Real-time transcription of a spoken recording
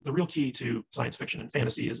the real key to science fiction and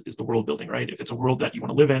fantasy is the world building, right? If it's a world that you want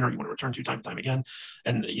to live in or you want to return to time and time again,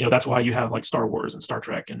 and that's why you have like Star Wars and Star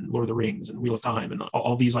Trek and Lord of the Rings and Wheel of Time and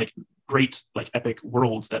all these like great like epic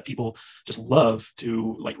worlds that people just love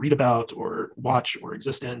to like read about or watch or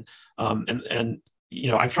exist in. And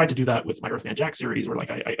I've tried to do that with my Earthman Jack series, where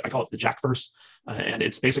like I call it the Jackverse, and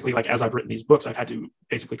it's basically like as I've written these books, I've had to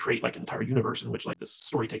basically create like an entire universe in which like this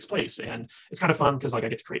story takes place, and it's kind of fun because like I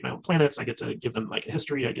get to create my own planets, I get to give them like a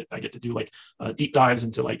history, I get to do like deep dives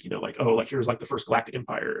into like like oh like here's like the first galactic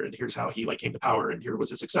empire, and here's how he like came to power, and here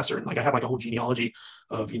was his successor, and like I have like a whole genealogy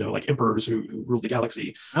of like emperors who ruled the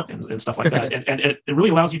galaxy and stuff like that, and it really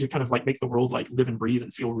allows you to kind of like make the world like live and breathe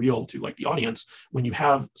and feel real to like the audience when you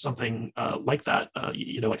have something like that.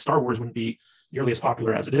 Like Star Wars wouldn't be nearly as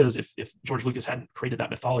popular as it is if George Lucas hadn't created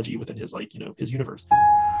that mythology within his like his universe.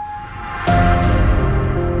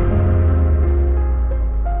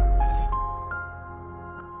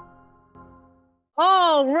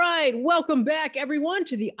 All right, welcome back everyone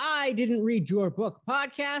to the I Didn't Read Your Book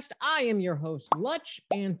podcast. I am your host Lutch,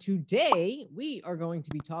 and today we are going to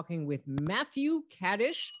be talking with Matthew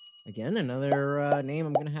Kadish. Again, another name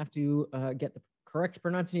I'm going to have to get the correct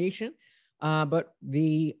pronunciation. But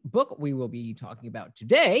the book we will be talking about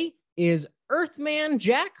today is Earthman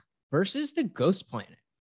Jack versus the Ghost Planet.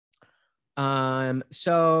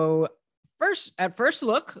 So at first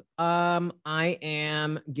look, I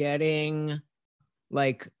am getting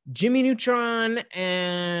like Jimmy Neutron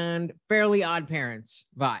and Fairly Odd Parents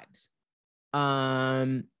vibes.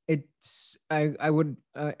 It's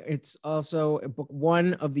also book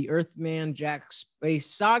one of the Earthman Jack space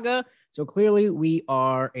saga. So clearly we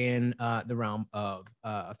are in the realm of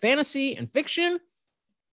fantasy and fiction.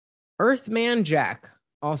 Earthman Jack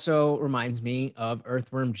also reminds me of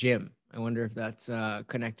Earthworm Jim. I wonder if that's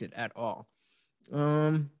connected at all.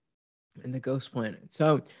 And the Ghost Planet.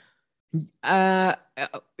 So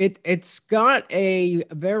it's got a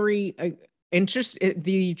very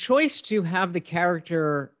the choice to have the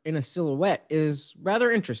character in a silhouette is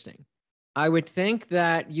rather interesting. I would think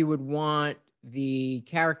that you would want the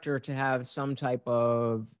character to have some type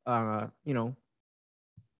of,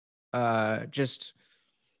 just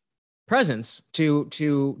presence to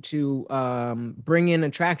bring in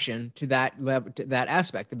attraction to that level, to that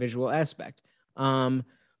aspect, the visual aspect.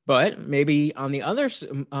 But maybe on the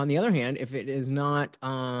other hand, if it is not,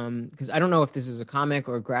 because I don't know if this is a comic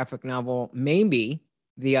or a graphic novel, maybe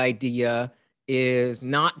the idea is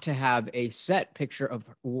not to have a set picture of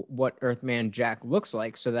what Earthman Jack looks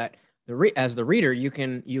like, so that as the reader, you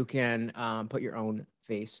can put your own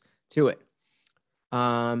face to it.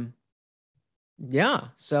 Yeah.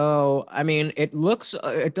 So I mean, it looks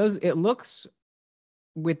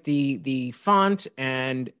with the font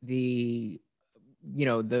and the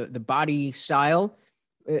body style,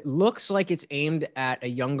 it looks like it's aimed at a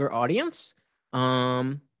younger audience.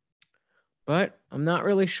 But I'm not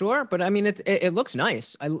really sure. But I mean, it looks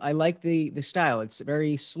nice. I like the style. It's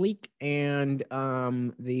very sleek, and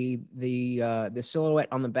the silhouette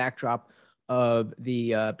on the backdrop of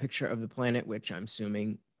the picture of the planet, which I'm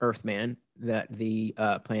assuming Earthman, that the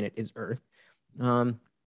planet is Earth.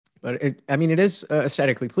 But it is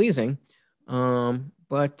aesthetically pleasing.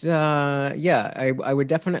 But yeah, I would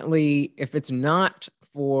definitely, if it's not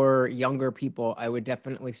for younger people, I would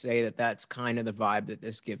definitely say that that's kind of the vibe that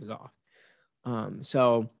this gives off.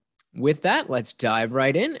 So with that, let's dive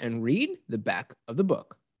right in and read the back of the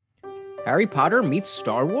book. Harry Potter meets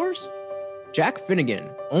Star Wars? Jack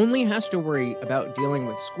Finnegan only has to worry about dealing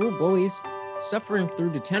with school bullies, suffering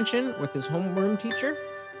through detention with his homeroom teacher,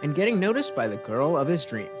 and getting noticed by the girl of his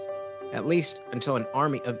dreams. At least until an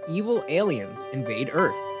army of evil aliens invade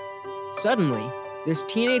Earth. Suddenly, this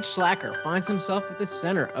teenage slacker finds himself at the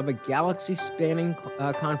center of a galaxy-spanning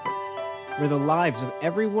conflict, where the lives of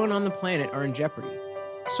everyone on the planet are in jeopardy.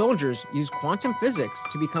 Soldiers use quantum physics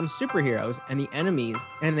to become superheroes, and the enemy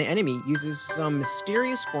uses some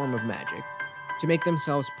mysterious form of magic to make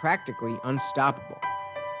themselves practically unstoppable.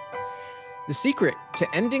 The secret to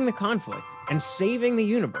ending the conflict and saving the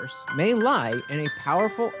universe may lie in a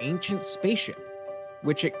powerful ancient spaceship,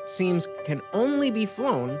 which it seems can only be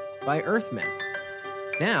flown by Earthmen.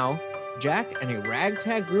 Now, Jack and a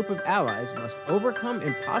ragtag group of allies must overcome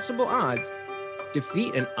impossible odds,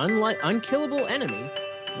 defeat an unkillable enemy,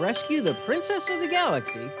 rescue the Princess of the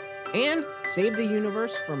Galaxy, and save the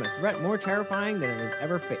universe from a threat more terrifying than it has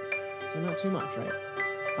ever faced. So not too much, right?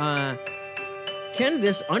 Can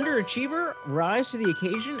this underachiever rise to the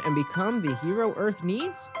occasion and become the hero Earth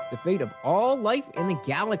needs? The fate of all life in the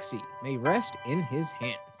galaxy may rest in his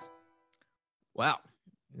hands. Wow.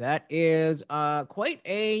 That is quite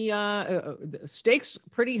a stakes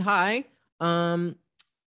pretty high. And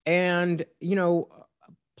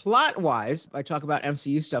plot wise, I talk about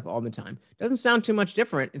MCU stuff all the time. Doesn't sound too much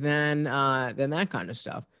different than that kind of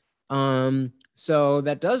stuff. So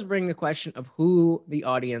that does bring the question of who the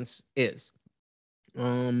audience is.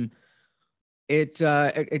 I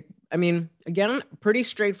mean, again, pretty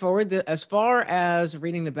straightforward. As far as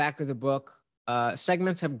reading the back of the book,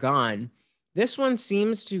 segments have gone. This one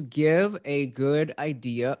seems to give a good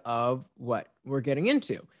idea of what we're getting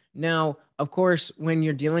into. Now, of course, when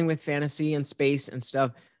you're dealing with fantasy and space and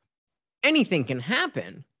stuff, anything can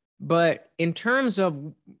happen. But in terms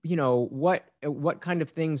of what kind of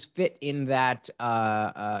things fit in that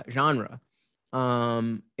genre,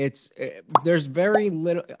 there's very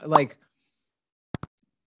little like.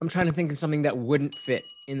 I'm trying to think of something that wouldn't fit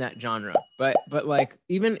in that genre. But like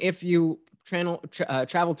even if you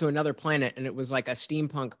travel to another planet and it was like a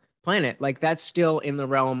steampunk planet, like that's still in the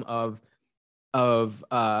realm of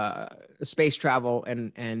space travel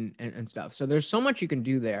and stuff. So there's so much you can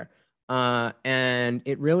do there, and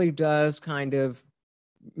it really does kind of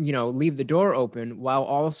leave the door open while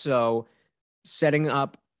also setting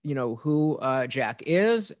up who Jack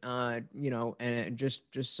is, and just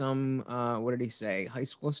some what did he say? High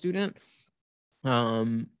school student.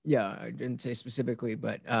 Yeah, I didn't say specifically,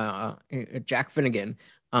 but Jack Finnegan,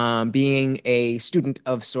 being a student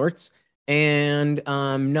of sorts and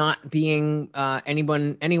not being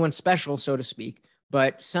anyone special, so to speak,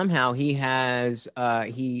 but somehow he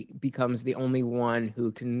becomes the only one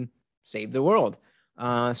who can save the world.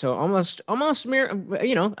 So almost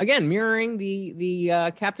again mirroring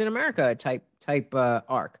the Captain America type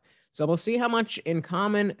arc. So we'll see how much in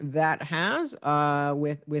common that has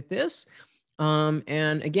with this.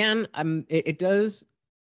 And again, it does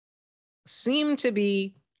seem to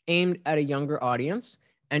be aimed at a younger audience.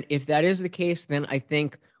 And if that is the case, then I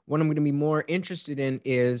think what I'm going to be more interested in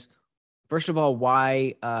is, first of all,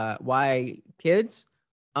 why kids,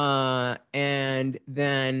 and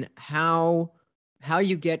then how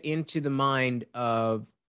you get into the mind of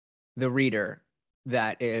the reader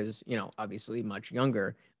that is, obviously much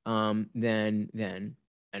younger than an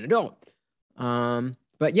adult.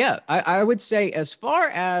 But yeah, I would say as far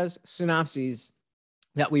as synopses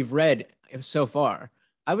that we've read so far,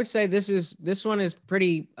 I would say this one is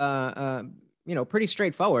pretty pretty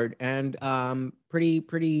straightforward and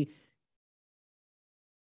pretty.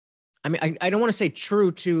 I mean, I don't want to say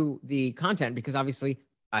true to the content because obviously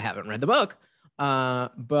I haven't read the book,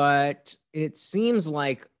 but it seems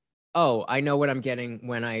like, oh, I know what I'm getting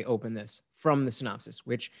when I open this from the synopsis,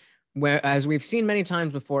 which, as we've seen many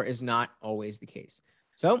times before, is not always the case.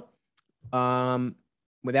 So,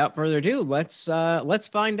 without further ado, let's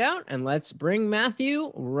find out and let's bring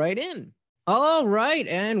Matthew right in. All right,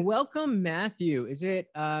 and welcome, Matthew. Is it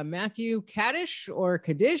Matthew Kadish or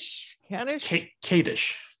Kadish?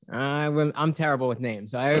 Kadish. I'm terrible with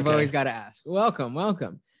names, so I've always got to ask.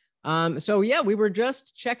 Welcome. So yeah, we were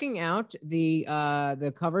just checking out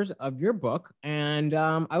the covers of your book, and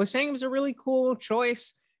I was saying it was a really cool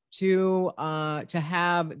choice to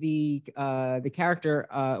have the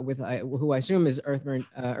character with who I assume is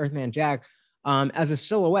Earthman Jack as a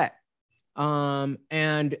silhouette.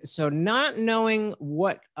 And so not knowing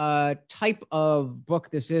what type of book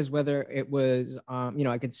this is, whether it was,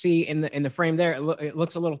 I could see in the frame there, it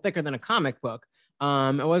looks a little thicker than a comic book.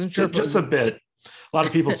 I wasn't sure. Just a bit. A lot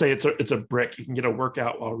of people say it's a brick. You can get a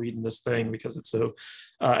workout while reading this thing because it's so.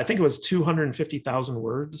 I think it was 250,000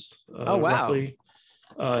 words. Oh wow! Roughly.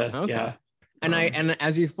 Okay. Yeah. And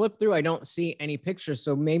as you flip through, I don't see any pictures.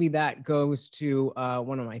 So maybe that goes to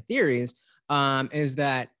one of my theories. Is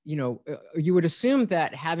that you would assume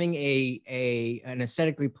that having an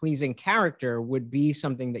aesthetically pleasing character would be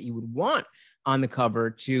something that you would want on the cover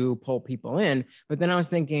to pull people in. But then I was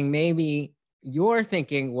thinking maybe your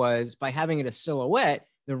thinking was by having it a silhouette,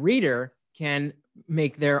 the reader can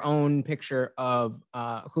make their own picture of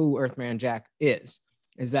who Earthman Jack is.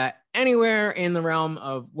 Is that anywhere in the realm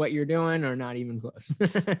of what you're doing or not even close?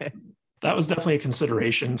 That was definitely a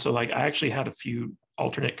consideration. So like I actually had a few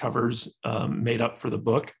alternate covers made up for the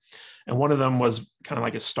book. And one of them was kind of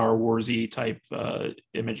like a Star Wars-y type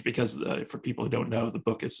image because for people who don't know, the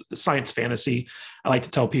book is science fantasy. I like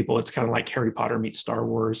to tell people it's kind of like Harry Potter meets Star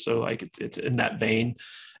Wars. So like it's in that vein.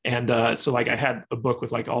 And so like I had a book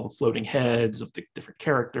with like all the floating heads of the different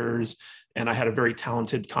characters. And I had a very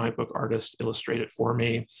talented comic book artist illustrate it for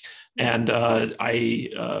me. And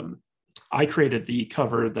I created the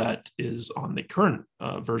cover that is on the current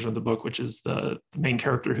version of the book, which is the main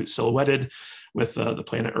character who's silhouetted with the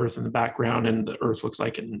planet Earth in the background, and the Earth looks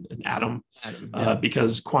like an atom,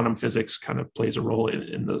 because quantum physics kind of plays a role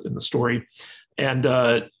in the story. And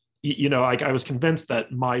like I was convinced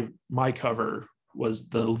that my cover was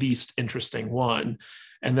the least interesting one,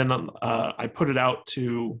 and then I put it out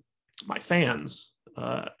to my fans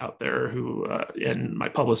out there, who and my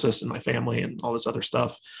publicist and my family and all this other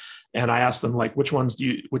stuff, and I asked them, like, which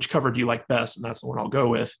cover do you like best, and that's the one I'll go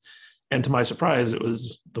with. And to my surprise, it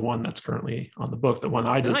was the one that's currently on the book, the one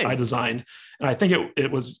I designed. And I think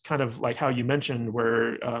it was kind of like how you mentioned,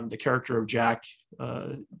 where the character of Jack,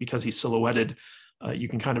 because he's silhouetted, you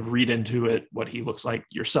can kind of read into it what he looks like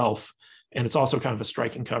yourself. And it's also kind of a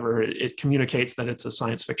striking cover. It communicates that it's a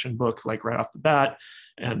science fiction book, like right off the bat.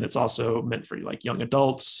 And it's also meant for like young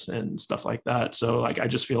adults and stuff like that. So like, I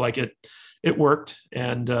just feel like it worked,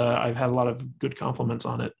 and I've had a lot of good compliments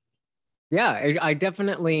on it. Yeah, I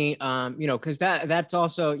definitely, because that's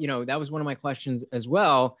also, that was one of my questions as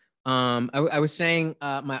well. I was saying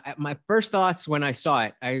my first thoughts when I saw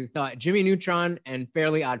it, I thought Jimmy Neutron and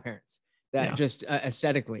Fairly Odd Parents, that just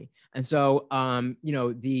aesthetically. And so,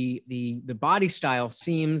 the body style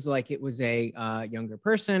seems like it was a younger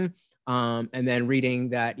person. And then reading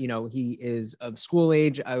that, he is of school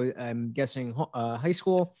age, I'm guessing high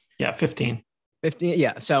school. Yeah, 15. 15.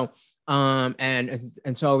 Yeah. So,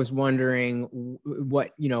 and so I was wondering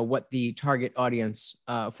what the target audience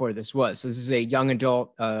for this was. So this is a young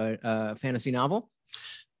adult fantasy novel.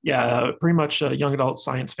 Yeah, pretty much a young adult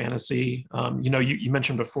science fantasy. You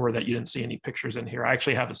mentioned before that you didn't see any pictures in here. I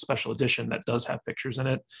actually have a special edition that does have pictures in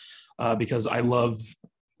it, because I love,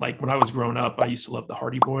 like, when I was growing up, I used to love the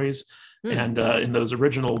Hardy Boys. And in those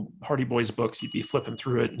original Hardy Boys books, you'd be flipping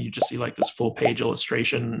through it and you just see like this full page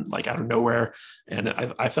illustration, like out of nowhere. And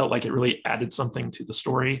I felt like it really added something to the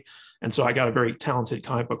story. And so I got a very talented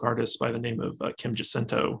comic book artist by the name of Kim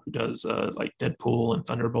Jacinto, who does like Deadpool and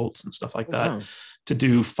Thunderbolts and stuff like that, to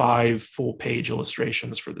do 5 full page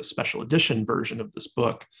illustrations for the special edition version of this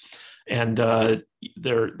book. And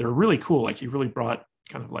they're really cool. Like, he really brought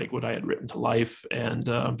kind of like what I had written to life, and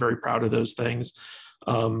I'm very proud of those things.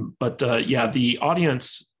 But the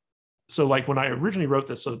audience, so like when I originally wrote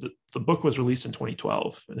this, so the book was released in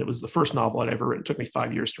 2012, and it was the first novel I'd ever written. It took me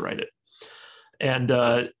 5 years to write it. And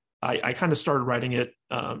I kind of started writing it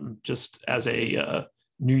just as a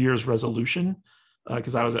New Year's resolution,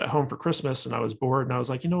 because I was at home for Christmas and I was bored, and I was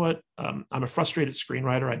like, you know what? I'm a frustrated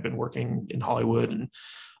screenwriter. I'd been working in Hollywood, and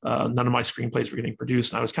none of my screenplays were getting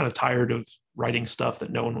produced. And I was kind of tired of writing stuff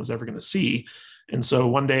that no one was ever going to see. And so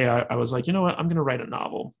one day I was like, you know what, I'm going to write a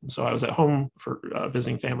novel. And so I was at home for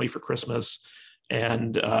visiting family for Christmas.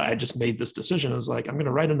 And I just made this decision. I was like, I'm going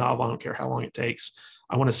to write a novel. I don't care how long it takes.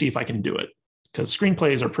 I want to see if I can do it. Because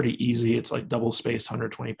screenplays are pretty easy. It's like double spaced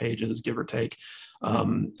 120 pages, give or take.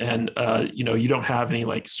 You don't have any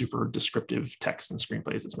like super descriptive text in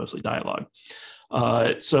screenplays. It's mostly dialogue.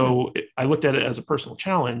 So I looked at it as a personal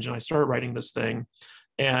challenge, and I started writing this thing.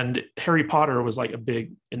 And Harry Potter was like a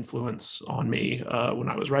big influence on me when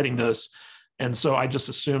I was writing this. And so I just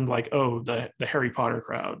assumed like, oh, the Harry Potter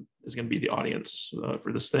crowd is going to be the audience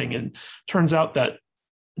for this thing. And turns out that,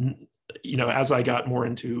 as I got more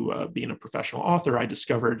into being a professional author, I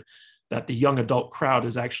discovered that the young adult crowd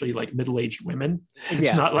is actually like middle-aged women.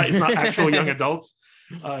 It's not actual young adults.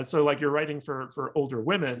 So like you're writing for older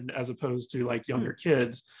women as opposed to like younger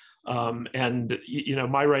kids.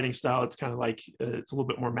 My writing style, it's kind of like it's a little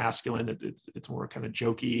bit more masculine. It's more kind of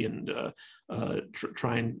jokey and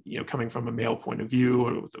trying, coming from a male point of view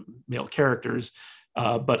or with the male characters.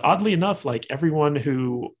 But oddly enough, like everyone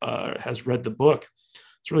who has read the book,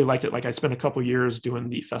 it's really liked it. Like I spent a couple years doing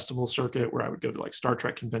the festival circuit where I would go to like Star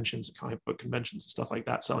Trek conventions and comic book conventions and stuff like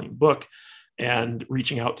that, selling a book and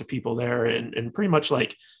reaching out to people there. And pretty much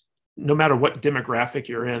like, no matter what demographic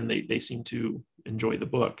you're in, they seem to enjoy the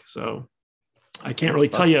book. So I can't really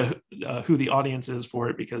tell you who the audience is for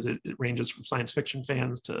it, because it ranges from science fiction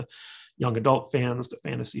fans to young adult fans to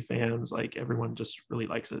fantasy fans. Like everyone just really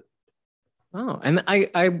likes it. Oh, and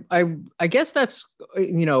I guess that's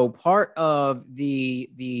part of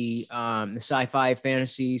the sci-fi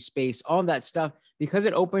fantasy space, all that stuff, because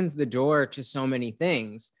it opens the door to so many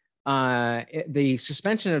things. The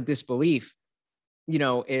suspension of disbelief,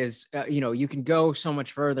 is you can go so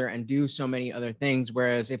much further and do so many other things.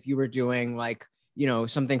 Whereas if you were doing like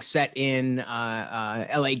something set in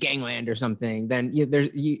LA Gangland or something, then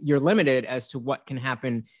you're limited as to what can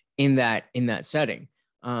happen in that setting.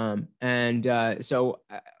 So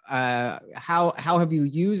how have you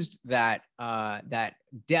used that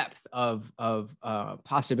depth of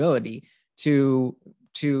possibility to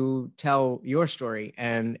tell your story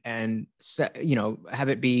and have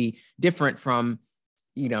it be different from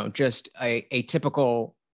just a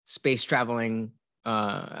typical space traveling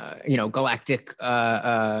galactic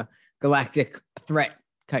threat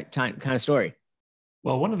kind of story.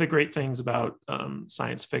 Well, one of the great things about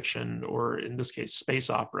science fiction, or in this case, space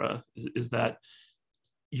opera, is that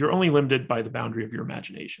you're only limited by the boundary of your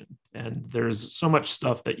imagination. And there's so much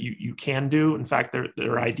stuff that you can do. In fact,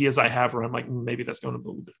 there are ideas I have where I'm like, maybe that's going a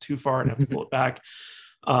little bit too far and have to pull it back.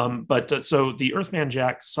 So the Earthman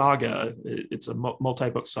Jack saga, it's a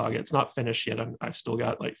multi-book saga. It's not finished yet. I've still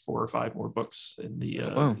got like 4 or 5 more books in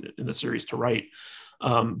the series to write.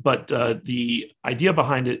 But the idea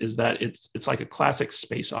behind it is that it's like a classic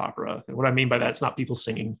space opera. And what I mean by that, it's not people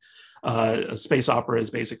singing. A space opera is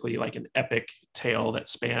basically like an epic tale that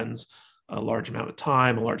spans a large amount of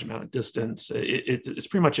time, a large amount of distance. It's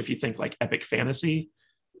pretty much, if you think like epic fantasy,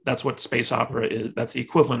 that's what space opera is. That's the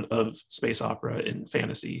equivalent of space opera in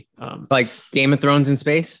fantasy. Like Game of Thrones in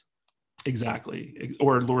space? Exactly.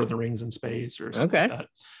 Or Lord of the Rings in space or something like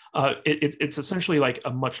that. It's essentially like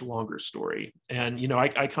a much longer story. And,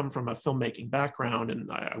 I come from a filmmaking background,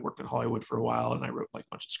 and I worked in Hollywood for a while, and I wrote like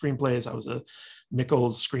a bunch of screenplays. I was a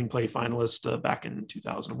Nichols screenplay finalist back in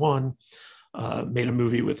 2001. Made a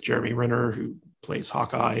movie with Jeremy Renner, who plays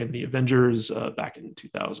Hawkeye in the Avengers, back in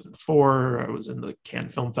 2004. I was in the Cannes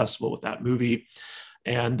Film Festival with that movie.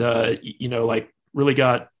 And, really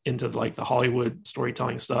got into like the Hollywood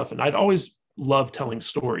storytelling stuff. And I'd always loved telling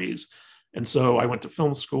stories. And so I went to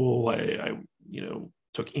film school. I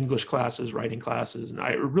took English classes, writing classes, and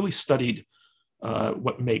I really studied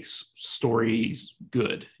what makes stories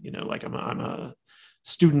good. I'm a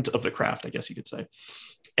student of the craft, I guess you could say.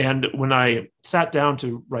 And when I sat down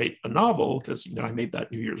to write a novel, because I made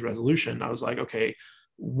that New Year's resolution, I was like, okay,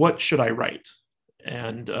 what should I write?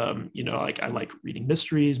 And I like reading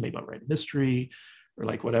mysteries. Maybe I'll write a mystery or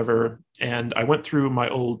like whatever. And I went through my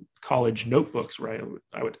old college notebooks where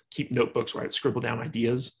I would keep notebooks where I'd scribble down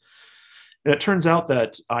ideas. And it turns out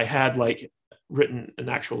that I had like written an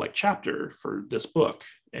actual like chapter for this book,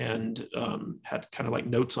 and had kind of like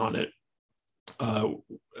notes on it.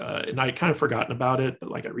 And I'd kind of forgotten about it,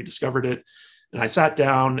 but like I rediscovered it. And I sat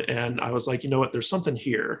down and I was like, you know what, there's something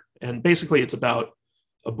here. And basically it's about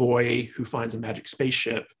a boy who finds a magic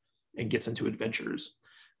spaceship and gets into adventures.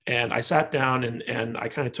 And I sat down and I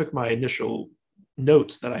kind of took my initial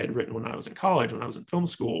notes that I had written when I was in college, when I was in film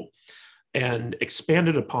school, and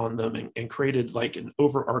expanded upon them and created like an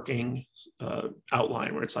overarching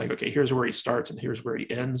outline where it's like, okay, here's where he starts and here's where he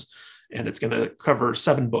ends. And it's going to cover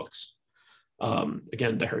 7 books.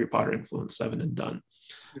 Again, the Harry Potter influence, 7 and done.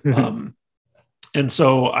 And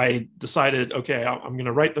so I decided, okay, I'm going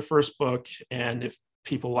to write the first book. And if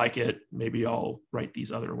people like it, maybe I'll write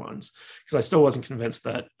these other ones, because I still wasn't convinced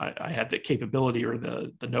that I had the capability or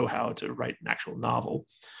the know-how to write an actual novel.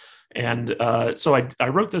 And so I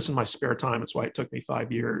wrote this in my spare time. That's why it took me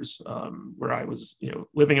 5 years, where I was,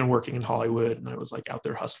 living and working in Hollywood, and I was like out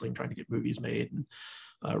there hustling, trying to get movies made, and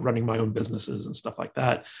running my own businesses and stuff like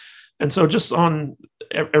that. And so just on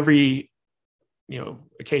every,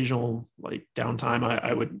 occasional like downtime,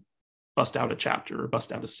 I would bust out a chapter or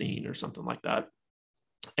bust out a scene or something like that.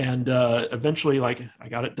 And eventually, like, I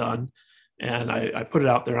got it done, and I put it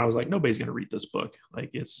out there. And I was like, nobody's going to read this book.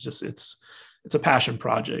 Like, it's a passion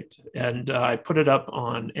project. And I put it up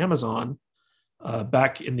on Amazon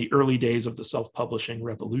back in the early days of the self-publishing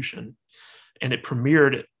revolution, and it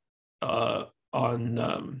premiered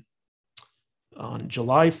on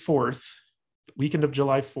July 4th, weekend of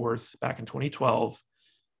July 4th, back in 2012.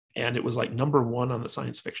 And it was like #1 on the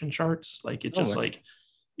science fiction charts. Like, it just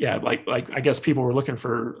yeah, like I guess people were looking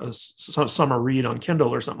for a summer read on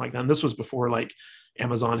Kindle or something like that. And this was before like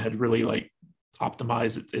Amazon had really like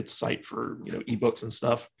optimized its site for, ebooks and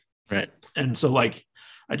stuff. Right. And so like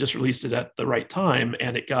I just released it at the right time,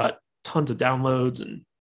 and it got tons of downloads and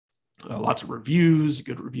lots of reviews,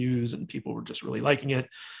 good reviews, and people were just really liking it.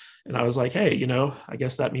 And I was like, hey, I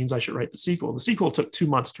guess that means I should write the sequel. The sequel took 2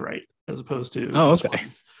 months to write, as opposed to this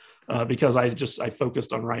one, because I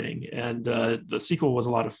focused on writing. And the sequel was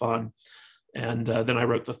a lot of fun. And then I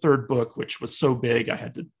wrote the 3rd book, which was so big, I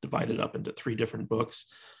had to divide it up into 3 different books.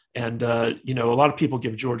 And, a lot of people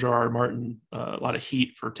give George R.R. Martin a lot of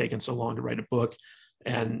heat for taking so long to write a book.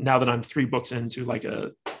 And now that I'm 3 books into like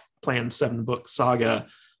a planned 7-book saga,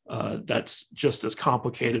 that's just as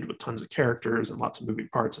complicated, with tons of characters and lots of moving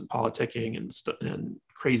parts and politicking and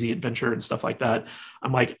crazy adventure and stuff like that.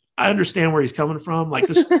 I'm like, I understand where he's coming from. Like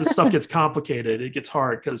this stuff gets complicated. It gets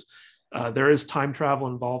hard because there is time travel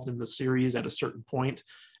involved in the series at a certain point.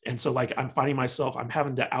 And so like I'm finding myself, I'm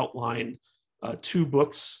having to outline two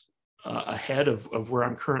books ahead of where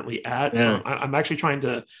I'm currently at. Yeah. So I'm actually trying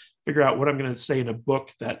to figure out what I'm going to say in a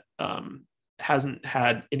book that hasn't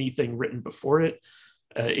had anything written before it.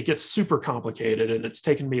 It gets super complicated, and it's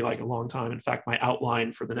taken me like a long time. In fact, my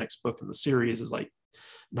outline for the next book in the series is like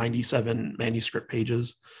 97 manuscript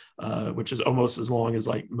pages, which is almost as long as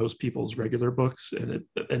like most people's regular books.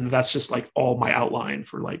 And that's just like all my outline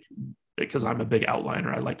for like, because I'm a big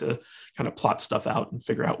outliner. I like to kind of plot stuff out and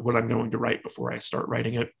figure out what I'm going to write before I start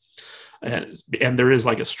writing it. And there is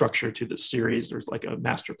like a structure to this series. There's like a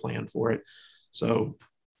master plan for it. So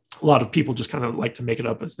a lot of people just kind of like to make it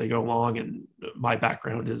up as they go along. And my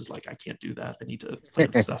background is like, I can't do that. I need to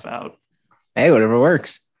plan stuff out. Hey, whatever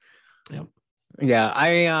works. Yeah.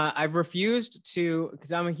 Yeah, I've refused to,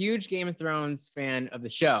 because I'm a huge Game of Thrones fan of the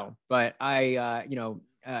show, but I've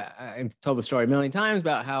told the story a million times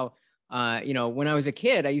about how when I was a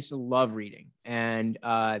kid, I used to love reading, and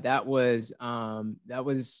that was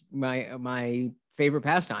my favorite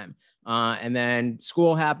pastime. And then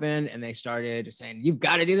school happened, and they started saying, "You've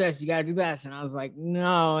got to do this, you got to do this," and I was like,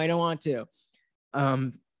 "No, I don't want to."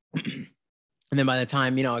 And then by the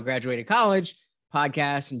time I graduated college,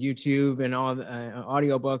 podcasts and YouTube and all the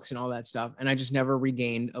audiobooks and all that stuff, and I just never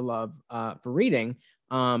regained a love for reading.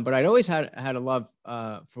 But I'd always had a love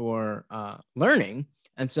for learning.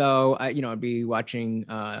 And so, I'd be watching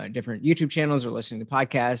different YouTube channels or listening to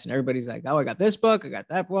podcasts, and everybody's like, "Oh, I got this book, I got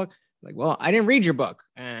that book." Like, well, I didn't read your book,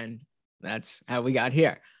 and that's how we got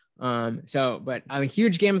here. But I'm a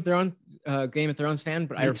huge Game of Thrones fan,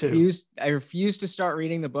 but I refuse to start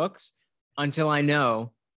reading the books until I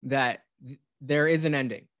know that there is an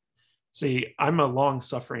ending. See, I'm a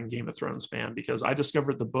long-suffering Game of Thrones fan because I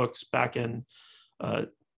discovered the books back in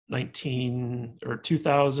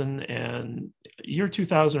 2000 and year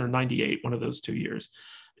 2000 or 98, one of those 2 years.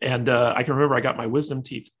 And I can remember I got my wisdom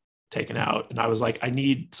teeth taken out, and I was like, I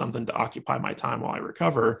need something to occupy my time while I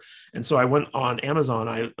recover. And so I went on Amazon.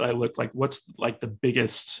 I looked like, what's like the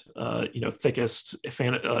biggest, thickest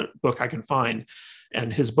book I can find.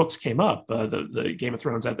 And his books came up. The Game of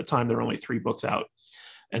Thrones at the time, there were only 3 books out.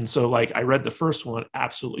 And so like I read the first one,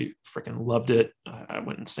 absolutely freaking loved it. I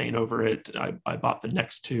went insane over it. I bought the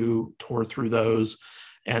next 2, tore through those.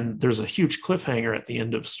 And there's a huge cliffhanger at the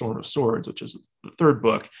end of Storm of Swords, which is the 3rd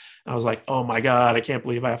book. And I was like, oh my God, I can't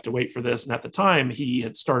believe I have to wait for this. And at the time he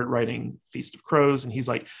had started writing Feast of Crows, and he's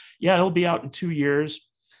like, yeah, it'll be out in 2 years.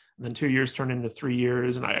 And then 2 years turned into 3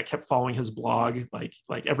 years. And I kept following his blog. Like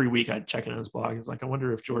every week I'd check in on his blog. It's like, I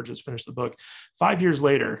wonder if George has finished the book. 5 years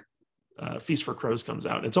later, Feast for Crows comes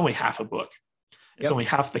out. It's only half a book. It's only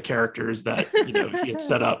half the characters that he had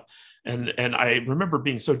set up. And I remember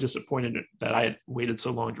being so disappointed that I had waited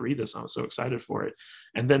so long to read this. I was so excited for it.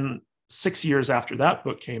 And then 6 years after that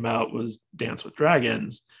book came out was Dance with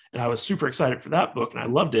Dragons. And I was super excited for that book, and I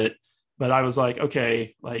loved it. But I was like,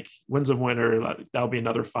 okay, like Winds of Winter, that'll be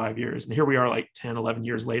another 5 years. And here we are like 10, 11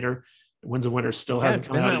 years later. Winds of Winter still hasn't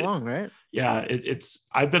come out. It's been that long, right? Yeah,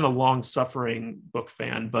 I've been a long-suffering book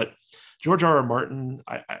fan, but George R.R. Martin,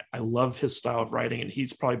 I love his style of writing, and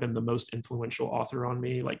he's probably been the most influential author on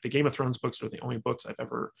me. Like the Game of Thrones books are the only books I've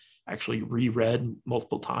ever actually reread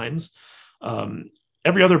multiple times.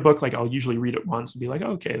 Every other book, like I'll usually read it once and be like,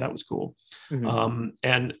 oh, okay, that was cool. Mm-hmm.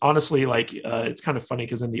 And honestly, like it's kind of funny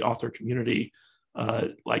because in the author community,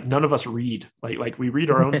 like none of us read. Like we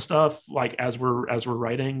read our own stuff like as we're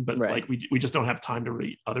writing, but like we just don't have time to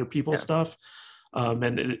read other people's stuff.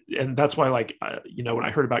 And that's why, like, when I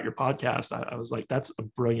heard about your podcast, I was like, that's a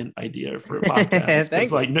brilliant idea for a podcast.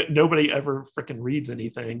 Because like nobody ever freaking reads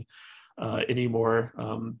anything anymore.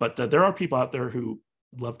 But there are people out there who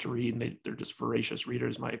love to read, and they're just voracious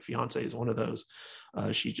readers. My fiance is one of those.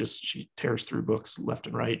 She tears through books left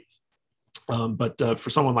and right. But for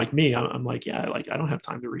someone like me, I'm like, yeah, like I don't have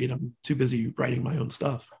time to read. I'm too busy writing my own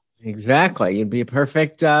stuff. Exactly. You'd be a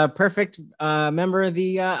perfect member of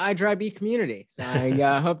the IDRYB community. So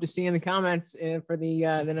I hope to see you in the comments for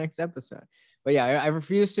the next episode. But yeah, I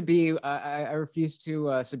refuse to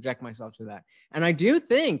subject myself to that. And I do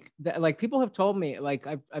think that like people have told me, like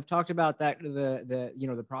I've talked about that,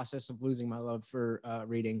 the process of losing my love for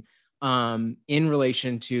reading in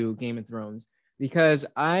relation to Game of Thrones, because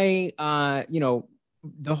the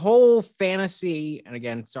whole fantasy, and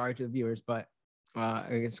again, sorry to the viewers, but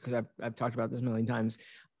I guess because I've talked about this a million times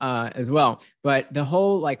as well, but the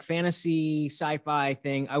whole like fantasy sci-fi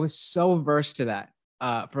thing, I was so averse to that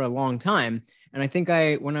for a long time. And I think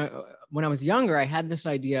when I was younger, I had this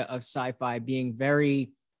idea of sci-fi being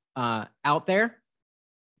very out there,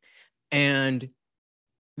 and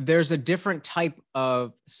there's a different type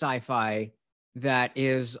of sci-fi that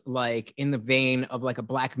is like in the vein of like a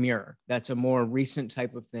Black Mirror. That's a more recent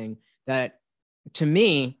type of thing that to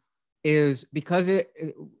me is because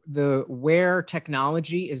the where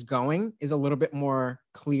technology is going is a little bit more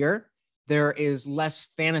clear. There is less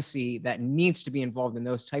fantasy that needs to be involved in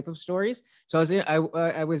those type of stories. So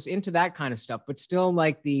I was into that kind of stuff, but still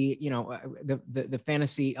like the, you know, the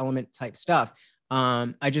fantasy element type stuff.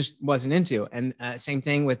 I just wasn't into. And same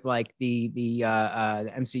thing with like the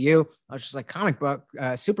MCU. I was just like comic book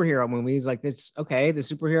superhero movies. Like it's okay. The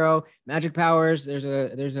superhero magic powers. There's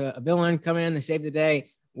a villain coming in. They save the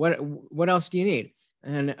day. What else do you need?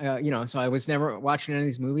 And you know, so I was never watching any of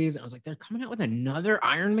these movies. I was like, they're coming out with another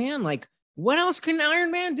Iron Man. Like, what else can Iron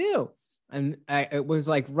Man do? And it was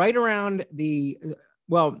like right around the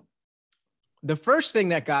first thing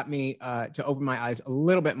that got me to open my eyes a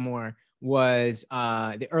little bit more was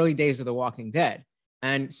the early days of The Walking Dead.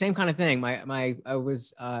 And same kind of thing. I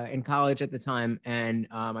was in college at the time, and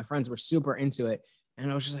my friends were super into it. And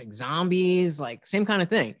I was just like, zombies, like same kind of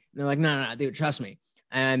thing. And they're like, no, dude, trust me.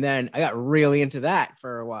 And then I got really into that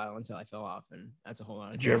for a while until I fell off. And that's a whole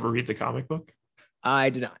lot. Did you ever read the comic book? I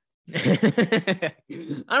did not. I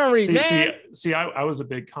don't read. I was a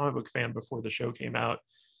big comic book fan before the show came out.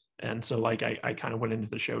 And so like I kind of went into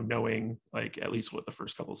the show knowing like at least what the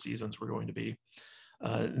first couple of seasons were going to be.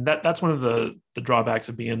 That's one of the drawbacks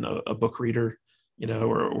of being a book reader, you know,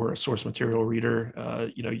 or a source material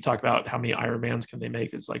reader. You know, you talk about how many Iron Mans can they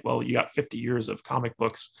make. It's like, well, you got 50 years of comic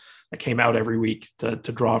books that came out every week to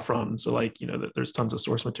draw from. So like, you know, there's tons of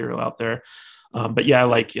source material out there. But yeah,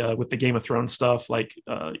 like with the Game of Thrones stuff, like,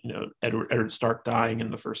 you know, Edward Stark dying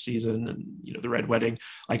in the first season and, you know, the Red Wedding,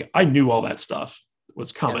 like I knew all that stuff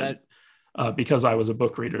was coming because I was a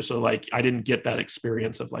book reader. So like, I didn't get that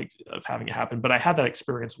experience of having it happen, but I had that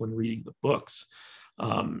experience when reading the books.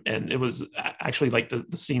 And it was actually like the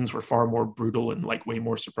scenes were far more brutal and like way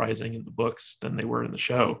more surprising in the books than they were in the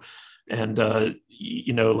show. And,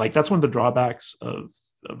 you know, like that's one of the drawbacks of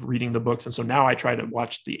reading the books. And so now I try to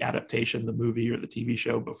watch the adaptation, the movie or the TV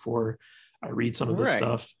show before I read some of this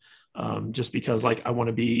stuff. Just because like I want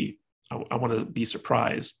to be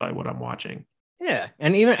surprised by what I'm watching. Yeah.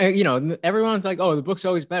 And even, you know, everyone's like, oh, the book's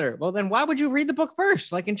always better. Well, then why would you read the book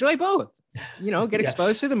first? Like enjoy both, you know, get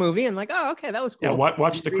exposed to the movie and like, oh, okay, that was cool. Yeah.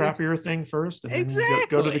 Watch the crappier thing first and then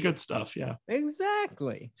go to the good stuff. Yeah,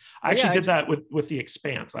 exactly. I actually did that with The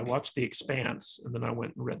Expanse. I watched The Expanse and then I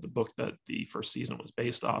went and read the book that the first season was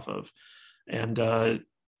based off of. And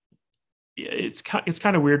it's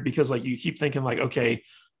kind of weird because like you keep thinking like, okay,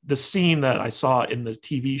 the scene that I saw in the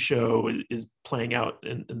TV show is playing out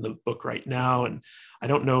in the book right now. And I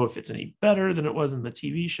don't know if it's any better than it was in the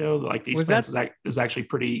TV show. Like The Expanse is actually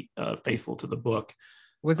pretty faithful to the book.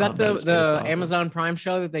 Was that the Amazon Prime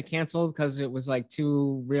show that they canceled because it was like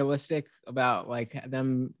too realistic about like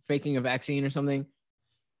them faking a vaccine or something?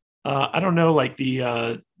 I don't know. Like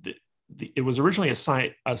it was originally a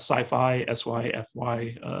sci-fi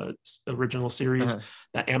SYFY original series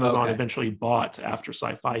that Amazon eventually bought after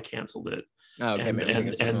Sci-Fi canceled it. Oh, okay,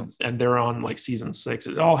 and they're on like season 6.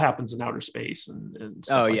 It all happens in outer space and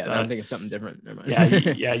stuff like that. I'm thinking something different. Never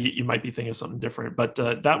mind. You might be thinking of something different, but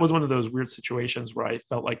that was one of those weird situations where I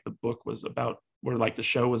felt like the book was where like the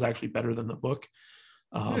show was actually better than the book.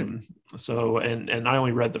 So and I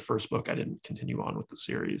only read the first book. I didn't continue on with the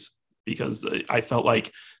series because I felt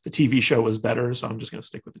like the TV show was better. So I'm just going to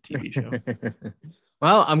stick with the TV show.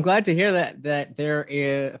 Well, I'm glad to hear that there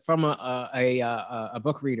is from a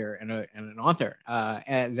book reader and an author,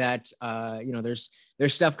 and that you know there's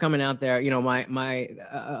stuff coming out there. You know,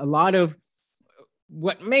 a lot of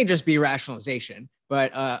what may just be rationalization,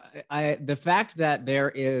 but the fact that there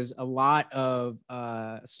is a lot of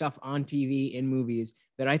stuff on TV in movies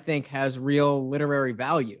that I think has real literary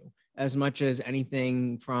value as much as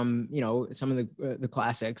anything from, you know, some of the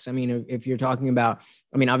classics. I mean, if you're talking about,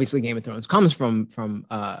 I mean, obviously Game of Thrones comes from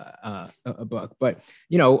a book, but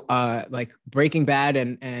you know, like Breaking Bad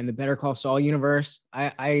and the Better Call Saul universe.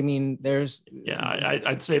 I mean, there's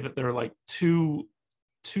I'd say that there are like two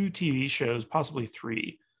TV shows, possibly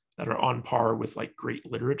 3, that are on par with like great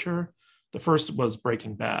literature. The first was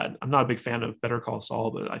Breaking Bad. I'm not a big fan of Better Call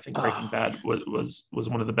Saul, but I think Breaking Bad was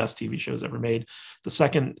one of the best TV shows ever made. The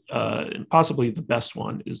second, and possibly the best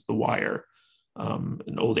one, is The Wire,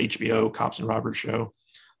 an old HBO cops and robbers show.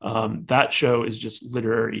 That show is just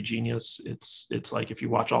literary genius. It's like if you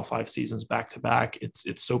watch all 5 seasons back to back,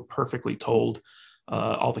 it's so perfectly told.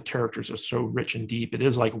 All the characters are so rich and deep. It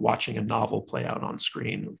is like watching a novel play out on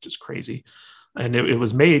screen, which is crazy. And it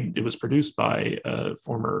was produced by a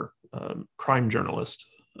former crime journalist,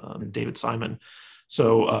 David Simon.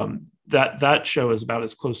 So that show is about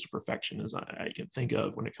as close to perfection as I can think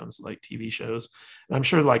of when it comes to like TV shows. And I'm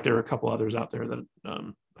sure like there are a couple others out there that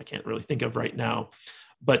I can't really think of right now,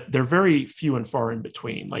 but they're very few and far in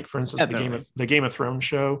between. Like for instance, the Game of Thrones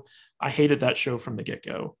show, I hated that show from the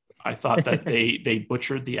get-go. I thought that they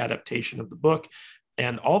butchered the adaptation of the book,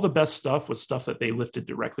 and all the best stuff was stuff that they lifted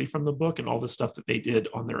directly from the book, and all the stuff that they did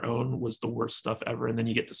on their own was the worst stuff ever. And then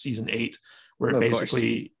you get to season 8, where it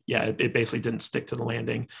basically didn't stick to the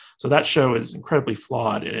landing. So that show is incredibly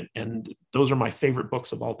flawed, and those are my favorite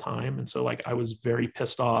books of all time. And so like I was very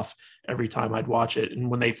pissed off every time I'd watch it. And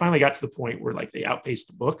when they finally got to the point where like they outpaced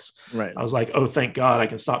the books, right, I was like, oh, thank God, I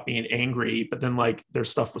can stop being angry. But then like their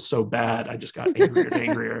stuff was so bad, I just got angrier and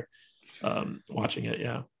angrier watching it.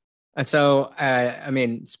 Yeah. And so, I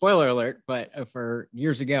mean, spoiler alert, but for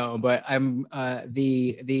years ago, but I'm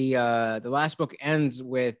the last book ends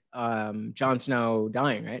with Jon Snow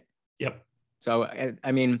dying, right? Yep. So,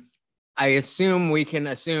 I mean, I assume we can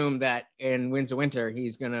assume that in Winds of Winter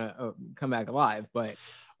he's gonna come back alive. But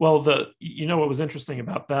well, what was interesting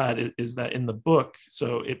about that is that in the book,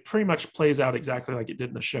 so it pretty much plays out exactly like it did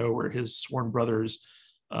in the show, where his sworn brothers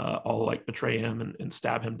all like betray him and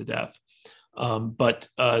stab him to death. But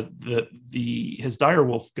his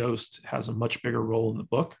direwolf ghost has a much bigger role in the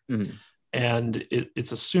book, and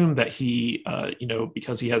it's assumed that he,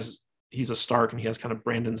 because he's a Stark and he has kind of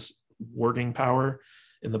Brandon's warging power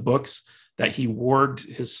in the books, that he warged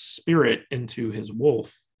his spirit into his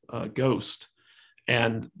wolf ghost.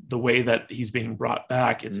 And the way that he's being brought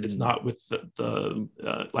back, it's not with the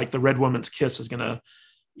like the Red Woman's kiss is gonna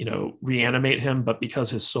reanimate him, but because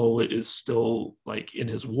his soul is still like in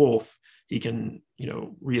his wolf, he can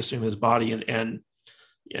reassume his body and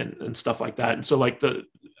stuff like that. And so like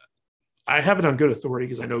I have it on good authority,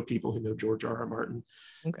 because I know people who know George R.R. Martin,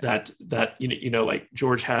 that like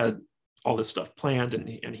George had all this stuff planned,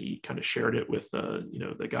 and he kind of shared it with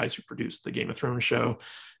the guys who produced the Game of Thrones show,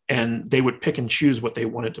 and they would pick and choose what they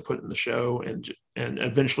wanted to put in the show, and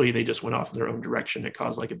eventually they just went off in their own direction. It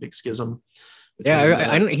caused like a big schism.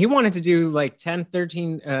 Yeah, he wanted to do like 10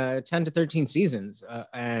 to 13 seasons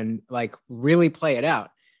and like really play it out.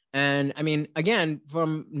 And I mean, again,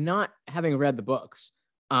 from not having read the books,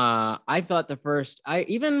 I thought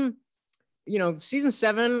season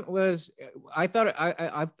 7 was, I thought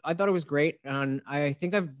it was great. And I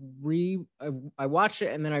think I watched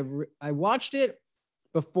it, and then I watched it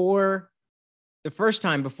before the first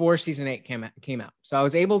time before season 8 came out. So I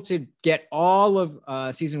was able to get all of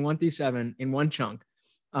season 1 through 7 in one chunk.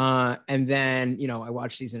 And then, I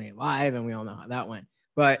watched season 8 live, and we all know how that went.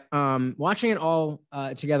 But watching it all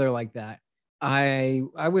together like that, I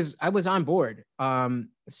was on board.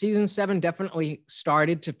 Season 7 definitely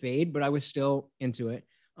started to fade, but I was still into it.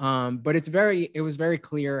 But it was very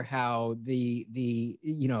clear how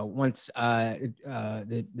once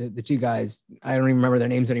the two guys, I don't even remember their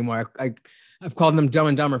names anymore. I've called them Dumb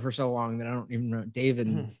and Dumber for so long that I don't even know.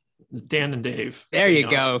 Dan and Dave. There you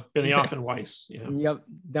go. Benioff and Weiss. Yeah. Yep.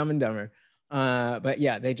 Dumb and Dumber. But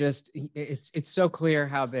yeah, it's so clear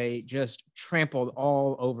how they just trampled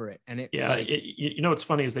all over it. And it's what's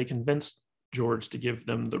funny is they convinced George to give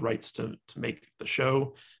them the rights to make the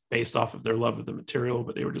show based off of their love of the material,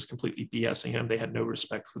 but they were just completely BSing him. They had no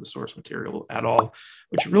respect for the source material at all,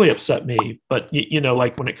 which really upset me. But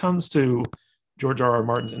like when it comes to George R.R.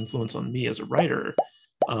 Martin's influence on me as a writer,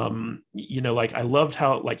 like I loved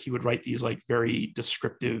how like he would write these like very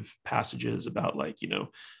descriptive passages about like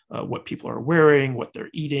what people are wearing, what they're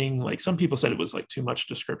eating. Like some people said it was like too much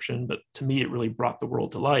description, but to me it really brought the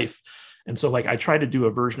world to life. And so like I try to do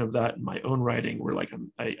a version of that in my own writing, where like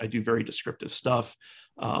I do very descriptive stuff,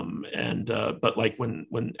 but like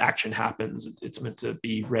when action happens, it's meant to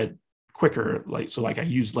be read quicker, like I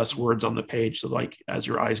use less words on the page, so like as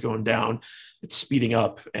your eyes going down, it's speeding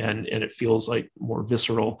up and it feels like more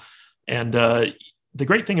visceral. And the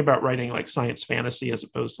great thing about writing like science fantasy as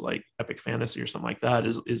opposed to like epic fantasy or something like that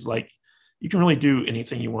is like you can really do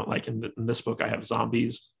anything you want. Like in this book I have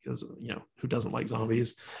zombies, because who doesn't like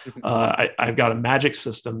zombies. I've got a magic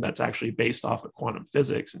system that's actually based off of quantum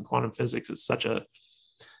physics, and quantum physics is such a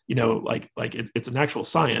it's an actual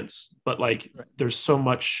science, but like there's so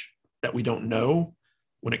much that we don't know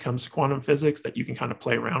when it comes to quantum physics that you can kind of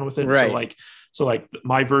play around with it. Right. So like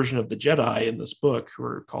my version of the Jedi in this book, who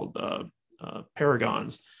are called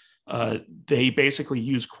paragons, they basically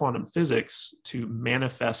use quantum physics to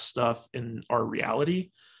manifest stuff in our reality.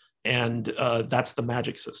 And that's the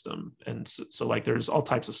magic system. And so like there's all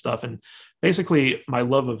types of stuff. And basically my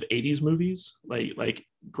love of 80s movies, like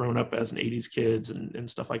grown up as an 80s kids and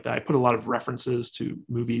stuff like that, I put a lot of references to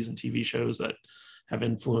movies and TV shows that have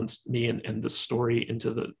influenced me and the story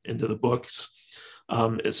into the books.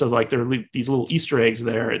 So like there are these little Easter eggs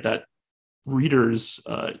there that readers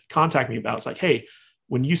contact me about. It's like, hey,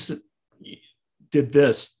 when you did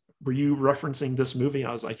this, were you referencing this movie?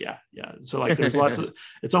 I was like, yeah. So like there's lots of,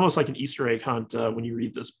 it's almost like an Easter egg hunt when you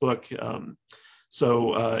read this book.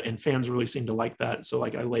 And fans really seem to like that. So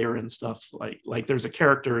like I layer in stuff like there's a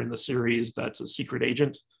character in the series that's a secret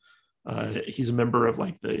agent. He's a member of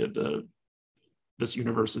like this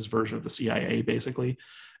universe's version of the CIA, basically.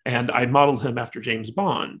 And I modeled him after James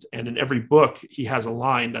Bond. And in every book, he has a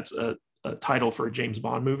line that's a title for a James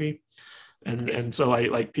Bond movie. And so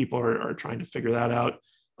like people are trying to figure that out.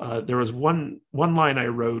 There was one line I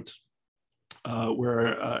wrote where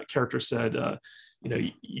a character said,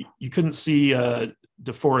 you couldn't see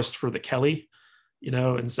DeForest for the Kelly,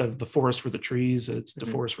 instead of the forest for the trees, it's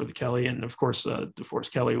DeForest for the Kelly. And of course,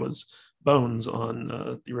 DeForest Kelly was Bones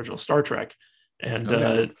on the original Star Trek.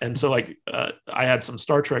 And so like I had some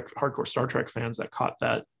hardcore Star Trek fans that caught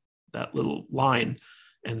that little line.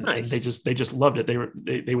 And, nice. And they just loved it.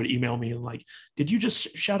 They would email me and like, did you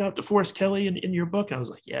just shout out DeForest Kelly in your book? And I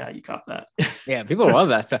was like, yeah, you caught that. Yeah, people love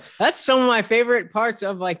that stuff. That's some of my favorite parts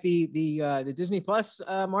of like the Disney Plus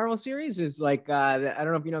Marvel series is like I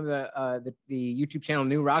don't know if you know the YouTube channel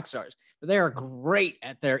New Rockstars, but they are great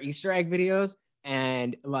at their Easter egg videos.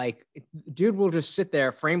 And like, dude will just sit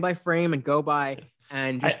there frame by frame and go by.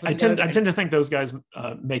 And I tend to think those guys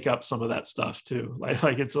make up some of that stuff too.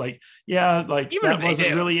 Like it's like, yeah, like even that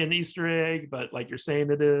wasn't really an Easter egg, but like you're saying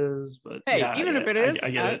it is. But hey, yeah, even if it is, I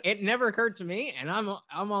get it. It never occurred to me, and I'm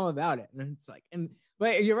all about it. And it's like,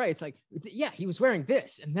 but you're right. It's like, yeah, he was wearing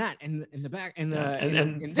this and that, and in the back, and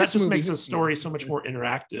that just makes a story so much more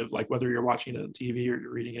interactive. Like whether you're watching it on TV or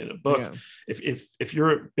you're reading it in a book, if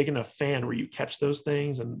you're a big enough fan where you catch those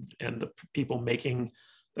things, and the people making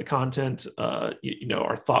the content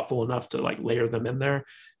are thoughtful enough to like layer them in there,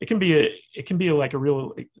 it can be like a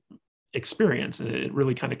real experience, and it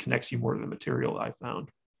really kind of connects you more to the material, I found.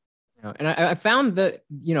 And I found that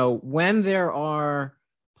when there are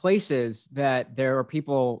places that there are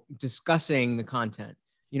people discussing the content,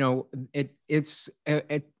 it's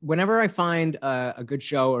whenever I find a good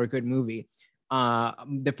show or a good movie,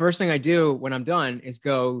 the first thing I do when I'm done is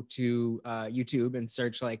go to YouTube and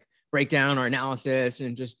search like breakdown or analysis,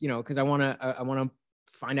 and just because I want to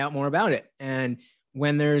find out more about it. And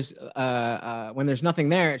when there's nothing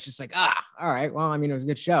there, it's just like, all right, well, I mean, it was a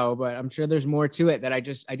good show, but I'm sure there's more to it that I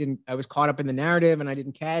was caught up in the narrative and I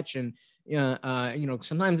didn't catch. And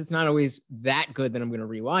sometimes it's not always that good that I'm going to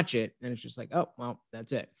rewatch it, and it's just like, oh well,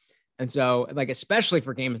 that's it. And so like, especially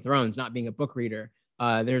for Game of Thrones, not being a book reader,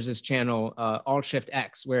 there's this channel, Alt Shift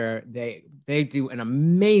X, where they do an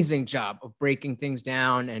amazing job of breaking things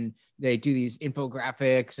down, and they do these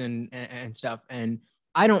infographics and stuff. And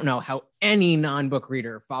I don't know how any non-book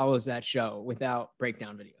reader follows that show without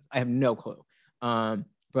breakdown videos. I have no clue.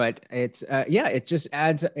 But it's it just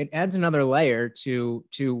adds another layer to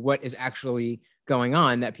what is actually going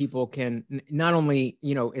on, that people can not only,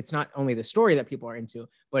 it's not only the story that people are into,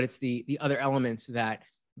 but it's the other elements that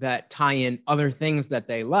tie in other things that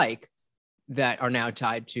they like that are now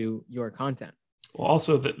tied to your content. Well,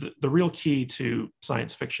 also the real key to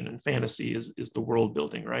science fiction and fantasy is the world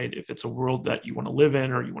building, right? If it's a world that you want to live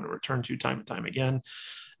in or you want to return to time and time again.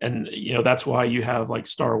 And, that's why you have like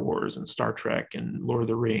Star Wars and Star Trek and Lord of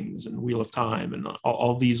the Rings and Wheel of Time and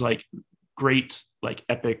all these like great, like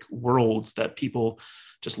epic worlds that people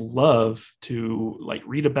just love to like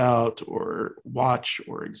read about or watch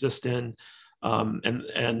or exist in.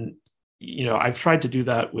 I've tried to do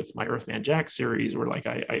that with my Earthman Jack series, where like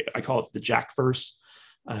I call it the Jack verse.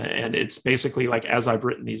 And it's basically like, as I've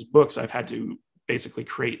written these books, I've had to basically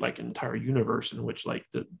create like an entire universe in which like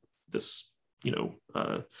this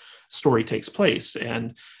story takes place.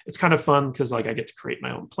 And it's kind of fun because like I get to create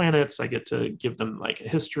my own planets. I get to give them like a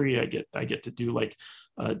history. I get to do like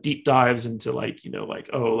deep dives into like,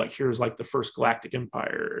 here's like the first galactic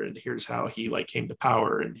empire, and here's how he like came to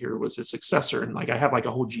power, and here was his successor. And like I have like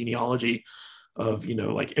a whole genealogy of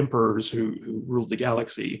like emperors who ruled the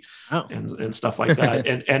galaxy and stuff like that.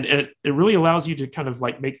 and it really allows you to kind of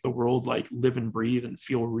like make the world like live and breathe and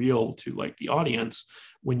feel real to like the audience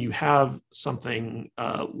when you have something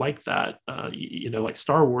like that. Like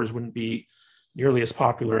Star Wars wouldn't be nearly as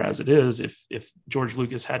popular as it is if George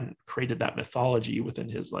Lucas hadn't created that mythology within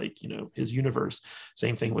his like his universe.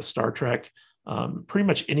 Same thing with Star Trek. Pretty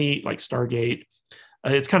much any like Stargate.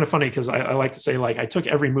 It's kind of funny because I like to say like I took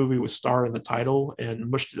every movie with star in the title and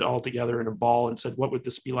mushed it all together in a ball and said, what would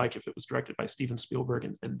this be like if it was directed by Steven Spielberg?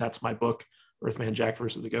 And that's my book, Earthman Jack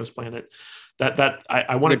versus the Ghost Planet. That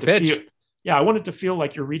I wanted to feel. Yeah, I want it to feel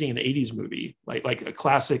like you're reading an 80s movie, like a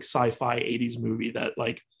classic sci-fi 80s movie that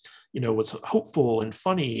like, was hopeful and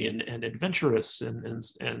funny and adventurous and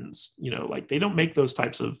like they don't make those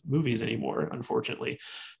types of movies anymore, unfortunately.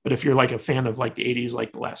 But if you're like a fan of like the 80s,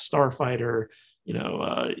 like The Last Starfighter, you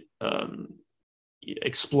know,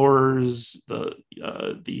 Explorers,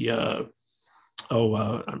 I'm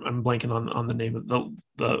blanking on the name of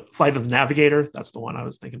the Flight of the Navigator. That's the one I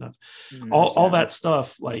was thinking of. All that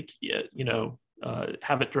stuff, like,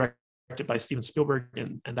 have it directed by Steven Spielberg,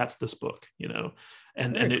 and that's this book, cool.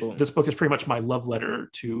 This book is pretty much my love letter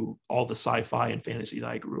to all the sci-fi and fantasy that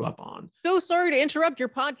I grew up on. So sorry to interrupt your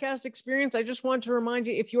podcast experience. I just want to remind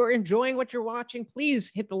you, if you're enjoying what you're watching, please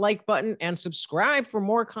hit the like button and subscribe for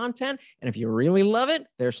more content. And if you really love it,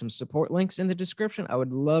 there's some support links in the description. I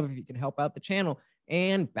would love if you could help out the channel.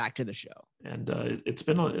 And back to the show. And it's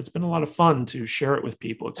been a lot of fun to share it with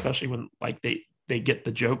people, especially when like they get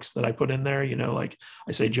the jokes that I put in there. Like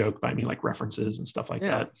I say joke, but I mean like references and stuff like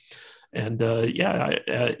that. And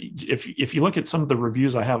if you look at some of the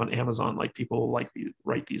reviews I have on Amazon, like people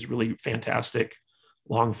write these really fantastic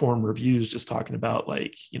long form reviews just talking about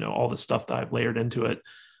like, all the stuff that I've layered into it.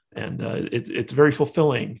 And it's very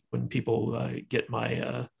fulfilling when people get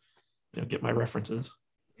my references.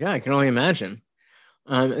 Yeah, I can only imagine.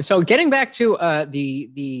 So getting back to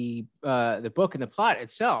the book and the plot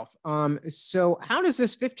itself. So how does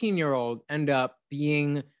this 15-year-old end up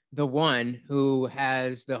being the one who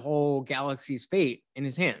has the whole galaxy's fate in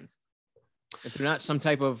his hands? If they're not some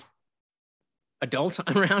type of adult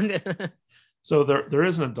around? So there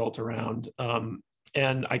is an adult around.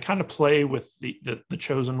 And I kind of play with the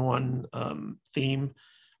chosen one theme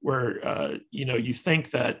where, you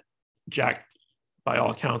think that Jack, by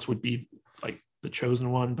all accounts, would be like the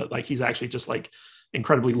chosen one, but like he's actually just like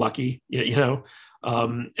incredibly lucky,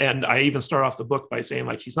 and I even start off the book by saying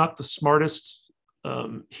like he's not the smartest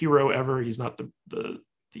hero ever, he's not the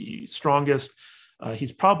strongest,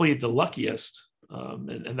 he's probably the luckiest,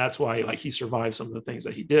 and that's why like he survived some of the things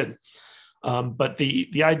that he did. But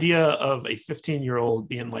the idea of a 15-year-old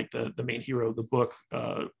being like the main hero of the book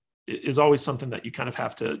is always something that you kind of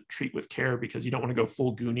have to treat with care, because you don't want to go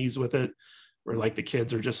full Goonies with it, where like the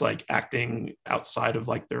kids are just like acting outside of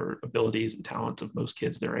like their abilities and talent of most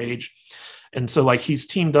kids their age. And so like he's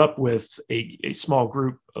teamed up with a small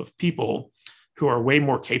group of people who are way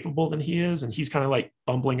more capable than he is, and he's kind of like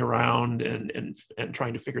bumbling around and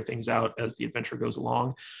trying to figure things out as the adventure goes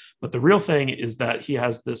along. But the real thing is that he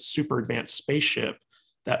has this super advanced spaceship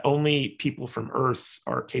that only people from Earth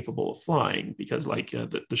are capable of flying, because like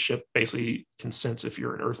the ship basically can sense if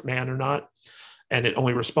you're an Earthman or not, and it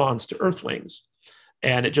only responds to Earthlings.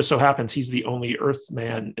 And it just so happens he's the only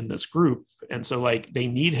Earthman in this group. And so like they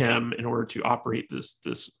need him in order to operate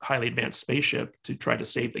this highly advanced spaceship to try to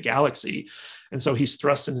save the galaxy. And so he's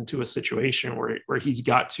thrusted into a situation where he's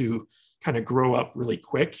got to kind of grow up really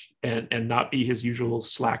quick and not be his usual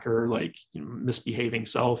slacker, like misbehaving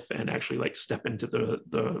self, and actually like step into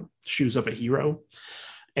the shoes of a hero.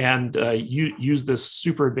 And you use this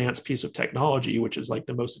super advanced piece of technology, which is like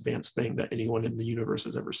the most advanced thing that anyone in the universe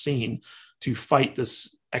has ever seen, to fight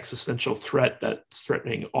this existential threat that's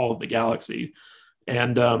threatening all of the galaxy.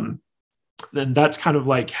 And then that's kind of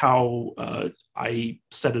like how I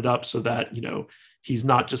set it up, so that, he's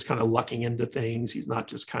not just kind of lucking into things. He's not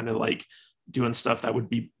just kind of like doing stuff that would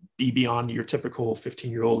be beyond your typical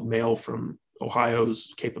 15-year-old male from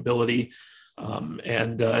Ohio's capability.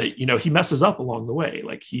 He messes up along the way.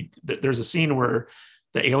 Like there's a scene where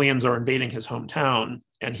the aliens are invading his hometown,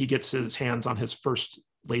 and he gets his hands on his first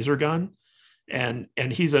laser gun, and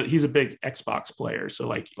he's a big Xbox player. So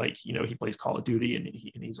like he plays Call of Duty,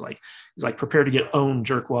 and he's like prepared to get owned,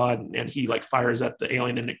 jerkwad, and he like fires at the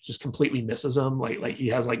alien, and it just completely misses him. Like he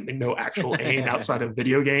has like no actual aim outside of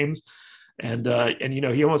video games. And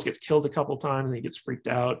he almost gets killed a couple times, and he gets freaked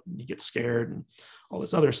out, and he gets scared, and all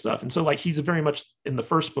this other stuff. And so like he's very much, in the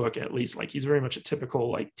first book at least, like he's very much a typical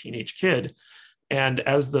like teenage kid. And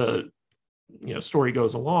as the story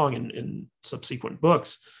goes along in subsequent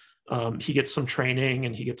books, he gets some training,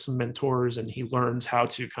 and he gets some mentors, and he learns how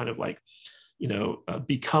to kind of like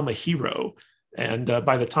become a hero. And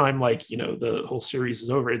by the time the whole series is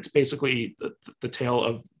over, it's basically the tale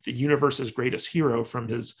of the universe's greatest hero, from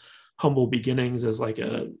his humble beginnings as a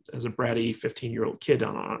bratty 15-year-old kid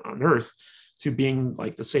on Earth, to being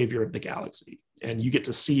like the savior of the galaxy. And you get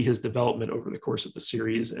to see his development over the course of the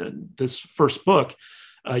series. And this first book,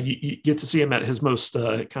 you get to see him at his most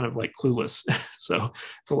kind of like clueless. So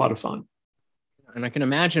it's a lot of fun. And I can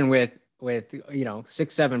imagine with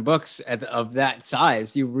 6-7 books of that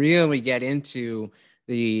size, you really get into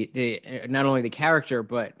the not only the character,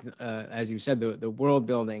 but as you said, the world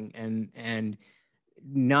building, and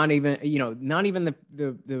not even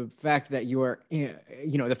the fact that you are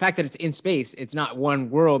the fact that it's in space. It's not one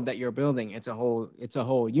world that you're building. It's a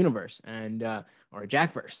whole universe, and or a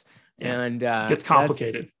Jackverse. Yeah. And it gets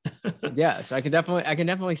complicated. Yeah, so I can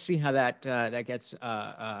definitely see how that gets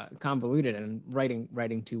convoluted, and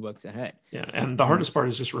writing 2 books ahead. Yeah, and the hardest part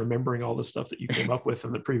is just remembering all the stuff that you came up with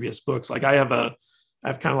in the previous books. Like I have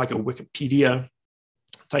kind of like a Wikipedia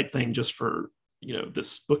type thing just for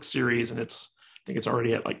this book series, and I think it's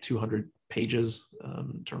already at like 200 pages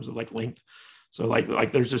in terms of like length. So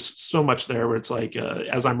like there's just so much there where it's like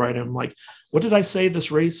as I'm writing, I'm like, what did I say this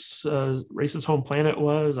race's home planet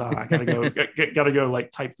was? I gotta go gotta go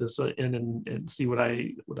like type this in and see what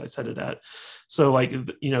I said it at. So like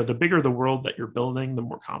the bigger the world that you're building, the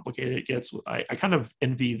more complicated it gets. I kind of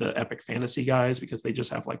envy the epic fantasy guys because they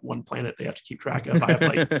just have like one planet they have to keep track of.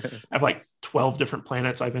 I have like 12 different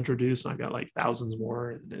planets I've introduced, and I've got like thousands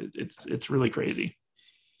more, and it's really crazy.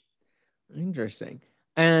 Interesting.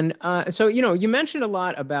 And so, you mentioned a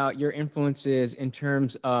lot about your influences in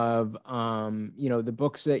terms of, the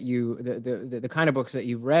books that the kind of books that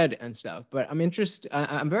you've read and stuff. But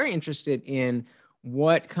I'm very interested in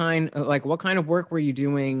what kind of work were you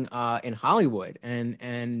doing in Hollywood,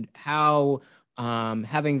 and how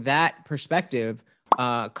having that perspective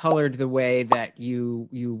colored the way that you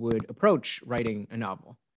would approach writing a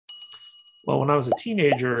novel. Well, when I was a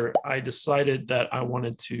teenager, I decided that I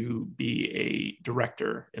wanted to be a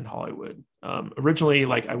director in Hollywood. Originally,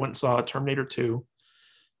 like I went and saw Terminator 2,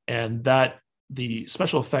 and the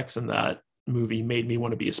special effects in that movie made me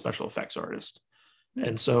want to be a special effects artist.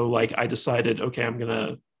 And so like I decided, okay, I'm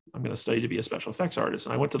gonna study to be a special effects artist.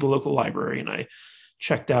 And I went to the local library and I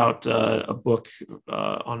checked out a book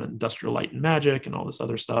on industrial light and magic and all this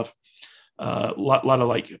other stuff. A lot of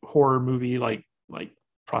like horror movie, like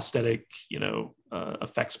prosthetic,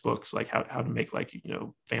 effects books, like how to make like,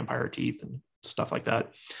 vampire teeth and stuff like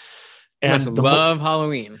that. And love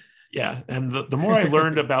Halloween. Yeah. And the more I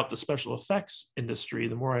learned about the special effects industry,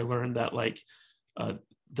 the more I learned that like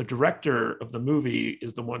the director of the movie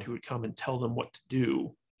is the one who would come and tell them what to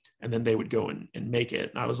do. And then they would go and make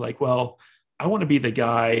it. And I was like, well, I want to be the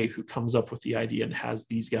guy who comes up with the idea and has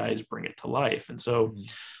these guys bring it to life. And so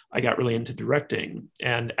I got really into directing.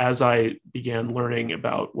 And as I began learning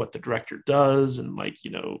about what the director does and like,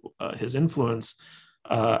 his influence,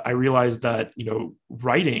 I realized that,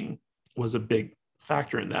 writing was a big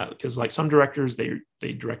factor in that, because like some directors,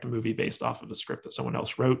 they direct a movie based off of a script that someone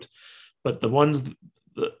else wrote. But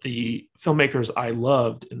the filmmakers I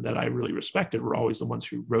loved and that I really respected were always the ones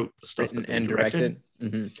who wrote the stuff that they directed.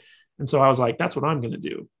 Mm-hmm. And so I was like, that's what I'm going to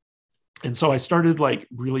do. And so I started like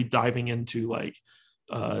really diving into like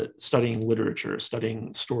studying literature,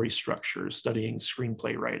 studying story structure, studying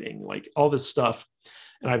screenplay writing, like all this stuff.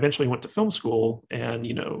 And I eventually went to film school and,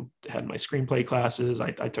 had my screenplay classes.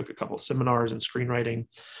 I took a couple of seminars in screenwriting,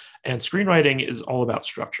 and screenwriting is all about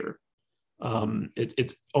structure.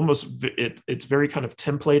 It's very kind of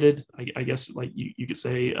templated, I guess, like you could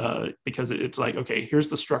say, because it's like, okay, here's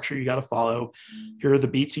the structure you got to follow. Here are the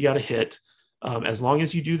beats you got to hit. As long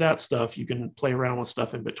as you do that stuff, you can play around with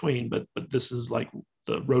stuff in between, but this is like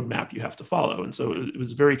the roadmap you have to follow. And so it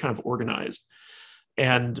was very kind of organized.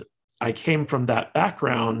 And I came from that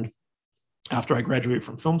background after I graduated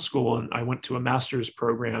from film school, and I went to a master's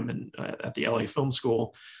program at the LA Film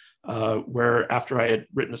School, where after I had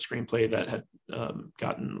written a screenplay that had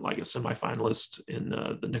gotten like a semifinalist in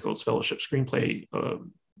the Nichols Fellowship Screenplay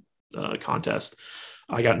contest,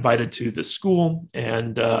 I got invited to this school,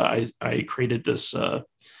 and I created this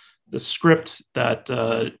script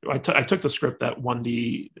that I took the script that won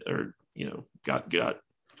got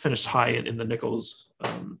finished high in the Nichols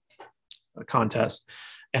contest,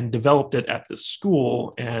 and developed it at this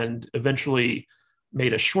school, and eventually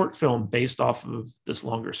made a short film based off of this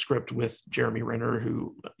longer script with Jeremy Renner,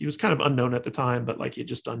 who he was kind of unknown at the time, but like he had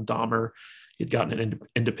just done Dahmer. He'd gotten an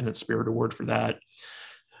Independent Spirit Award for that.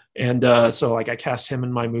 And so like I cast him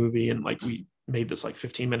in my movie, and like we made this like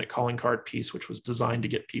 15-minute calling card piece, which was designed to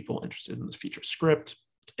get people interested in this feature script,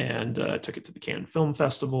 and took it to the Cannes Film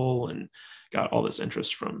Festival and got all this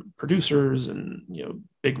interest from producers and,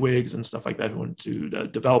 big wigs and stuff like that who wanted to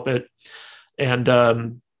develop it.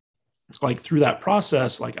 And like through that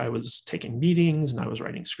process, like I was taking meetings and I was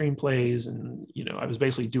writing screenplays, and, I was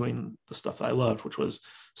basically doing the stuff that I loved, which was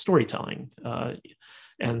storytelling.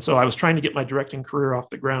 And so I was trying to get my directing career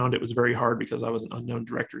off the ground. It was very hard because I was an unknown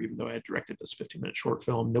director, even though I had directed this 15-minute short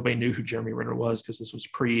film. Nobody knew who Jeremy Renner was because this was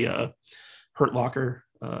pre Hurt Locker.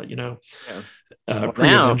 you know, Yeah. Well, now.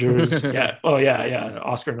 pre-Avengers. Yeah. Oh yeah.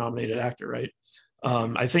 Oscar nominated actor, right?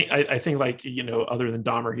 I think like, you know, other than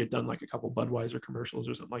Dahmer, he had done like a couple Budweiser commercials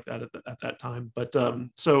or something like that at that time. But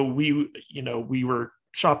so we, you know, we were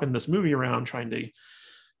shopping this movie around trying to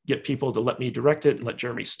get people to let me direct it and let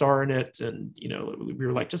Jeremy star in it. And, you know, we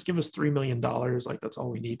were like, just give us $3 million. Like, that's all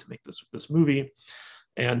we need to make this movie.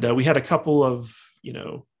 And we had a couple of, you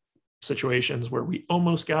know, situations where we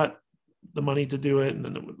almost got the money to do it, and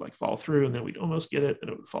then it would like fall through, and then we'd almost get it and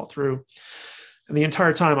it would fall through. And the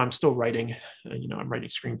entire time I'm still writing, you know, I'm writing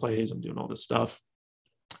screenplays, I'm doing all this stuff.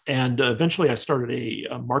 And eventually I started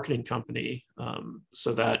a marketing company,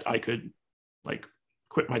 so that I could like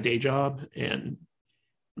quit my day job and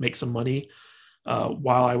make some money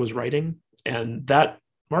while I was writing. And that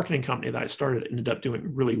marketing company that I started ended up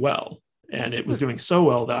doing really well. And it was doing so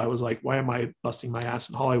well that I was like, why am I busting my ass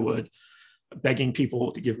in Hollywood begging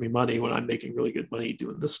people to give me money when I'm making really good money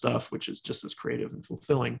doing this stuff, which is just as creative and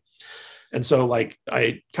fulfilling. And so like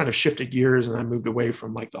I kind of shifted gears and I moved away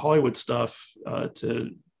from like the Hollywood stuff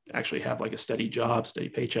to actually have like a steady job, steady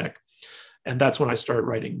paycheck. And that's when I started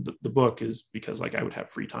writing the book, is because like I would have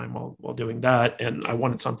free time while doing that. And I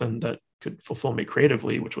wanted something that could fulfill me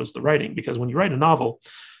creatively, which was the writing. Because when you write a novel,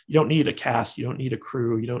 you don't need a cast, you don't need a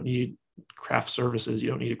crew, you don't need craft services, you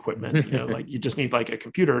don't need equipment, you know, like you just need like a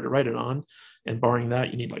computer to write it on, and barring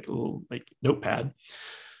that you need like a little like notepad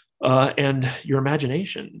and your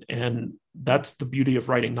imagination. And that's the beauty of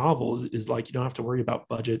writing novels, is like you don't have to worry about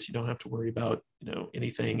budgets, you don't have to worry about, you know,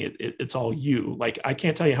 anything. It's all you. Like I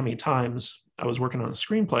can't tell you how many times I was working on a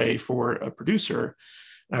screenplay for a producer,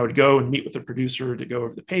 I would go and meet with the producer to go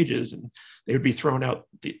over the pages, and they would be throwing out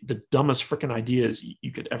the dumbest freaking ideas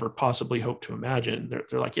you could ever possibly hope to imagine.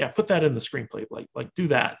 They're like, yeah, put that in the screenplay, like do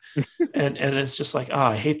that. and it's just like,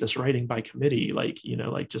 I hate this writing by committee. Like, you know,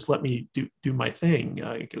 like just let me do my thing,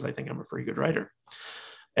 because I think I'm a pretty good writer.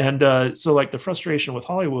 And so like the frustration with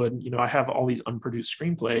Hollywood, you know, I have all these unproduced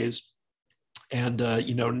screenplays. And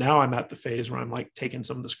you know, now I'm at the phase where I'm like taking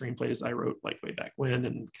some of the screenplays I wrote like way back when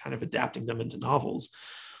and kind of adapting them into novels.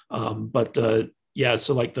 But yeah,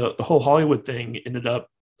 so like the whole Hollywood thing ended up,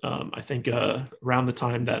 I think around the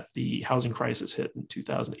time that the housing crisis hit in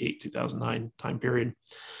 2008, 2009 time period.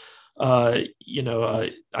 You know,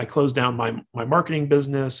 I closed down my marketing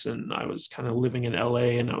business, and I was kind of living in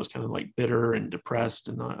LA, and I was kind of like bitter and depressed.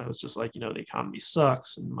 And I was just like, you know, the economy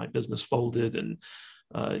sucks, and my business folded, and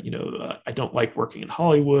you know, I don't like working in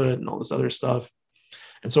Hollywood and all this other stuff.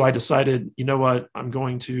 And so I decided, you know what, I'm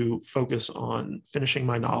going to focus on finishing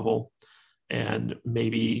my novel and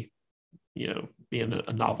maybe, you know, being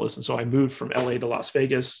a novelist. And so I moved from LA to Las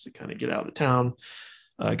Vegas to kind of get out of the town.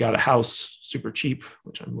 Got a house super cheap,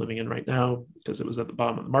 which I'm living in right now because it was at the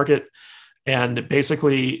bottom of the market. And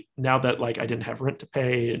basically, now that like I didn't have rent to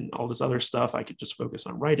pay and all this other stuff, I could just focus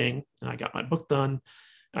on writing. And I got my book done.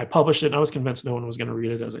 I published it, and I was convinced no one was going to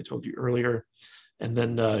read it, as I told you earlier. And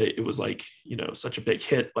then it was like, you know, such a big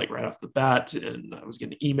hit, like right off the bat. And I was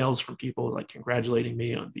getting emails from people like congratulating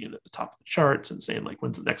me on being at the top of the charts and saying like,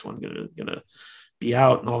 when's the next one gonna be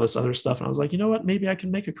out and all this other stuff. And I was like, you know what, maybe I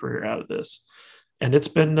can make a career out of this. And it's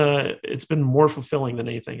been more fulfilling than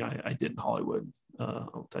anything I did in Hollywood.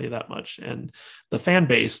 I'll tell you that much. And the fan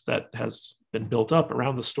base that has been built up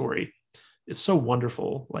around the story, it's so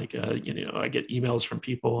wonderful. Like, you know, I get emails from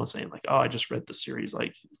people and saying like, oh, I just read the series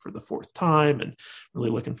like for the fourth time and really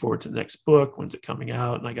looking forward to the next book. When's it coming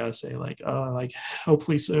out? And I got to say like, oh, like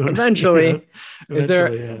hopefully soon. Eventually. You know?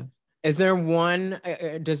 Eventually, yeah. Is there one,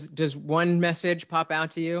 does one message pop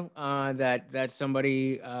out to you that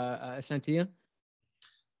somebody sent to you?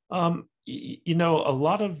 You know, a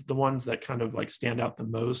lot of the ones that kind of like stand out the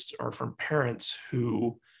most are from parents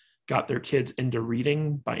who got their kids into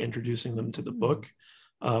reading by introducing them to the book.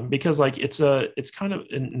 Because like it's kind of,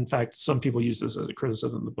 in fact, some people use this as a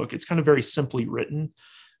criticism of the book. It's kind of very simply written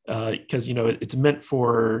because, you know, it's meant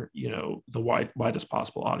for, you know, the widest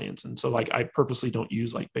possible audience. And so like I purposely don't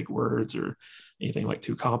use like big words or anything like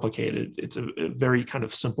too complicated. It's a very kind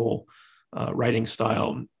of simple writing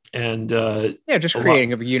style. And yeah, just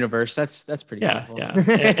creating a universe. That's pretty simple. Yeah.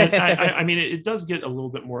 And I mean, it does get a little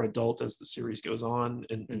bit more adult as the series goes on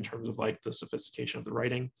in terms of like the sophistication of the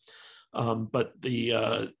writing. But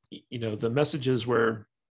the you know, the messages where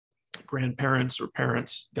grandparents or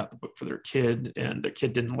parents got the book for their kid and their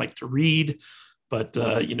kid didn't like to read, but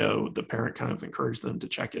you know, the parent kind of encouraged them to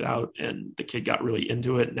check it out, and the kid got really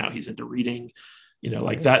into it. Now he's into reading. You know,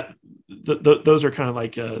 like that, those are kind of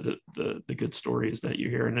like the good stories that you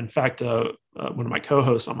hear. And in fact, one of my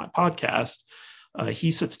co-hosts on my podcast,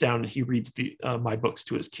 he sits down and he reads my books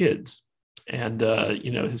to his kids. and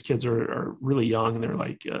his kids are really young. They're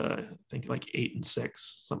like I think like 8 and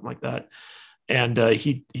 6, something like that. And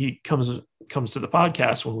he comes to the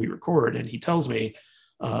podcast when we record, and he tells me,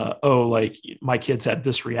 oh, like my kids had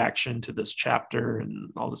this reaction to this chapter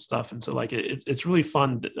and all this stuff. And so like it's really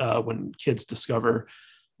fun when kids discover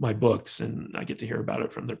my books, and I get to hear about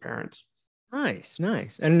it from their parents. Nice.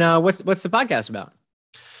 And what's the podcast about?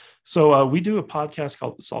 So we do a podcast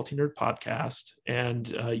called the Salty Nerd Podcast, and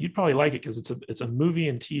you'd probably like it because it's a movie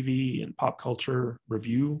and TV and pop culture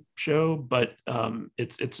review show, but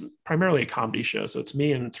it's primarily a comedy show. So it's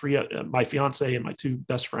me and my fiance and my 2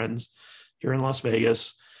 best friends here in Las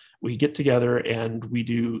Vegas. We get together and we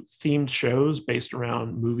do themed shows based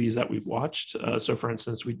around movies that we've watched. So for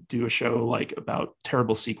instance, we do a show like about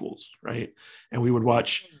terrible sequels, right? And we would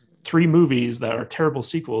watch 3 movies that are terrible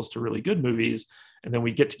sequels to really good movies. And then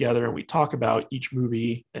we get together and we talk about each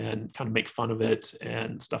movie and kind of make fun of it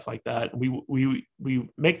and stuff like that. And we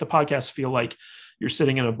make the podcast feel like you're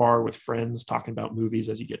sitting in a bar with friends talking about movies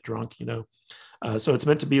as you get drunk, So it's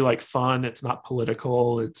meant to be like fun. It's not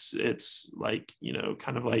political. It's like,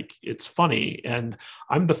 kind of like it's funny. And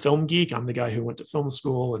I'm the film geek. I'm the guy who went to film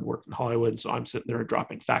school and worked in Hollywood. So I'm sitting there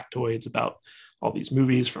dropping factoids about all these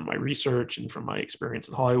movies from my research and from my experience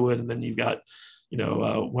in Hollywood. And then you've got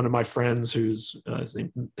one of my friends who's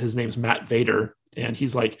his name's Matt Vader, and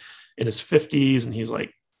he's like in his 50s, and he's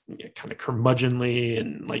like kind of curmudgeonly,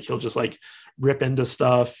 and like he'll just like rip into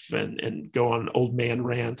stuff and go on an old man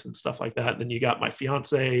rant and stuff like that. And then you got my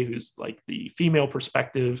fiance, who's like the female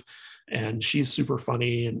perspective, and she's super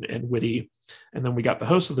funny and witty. And then we got the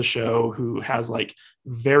host of the show, who has like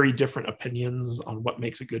very different opinions on what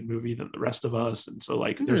makes a good movie than the rest of us. And so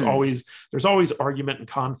like there's always argument and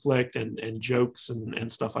conflict and jokes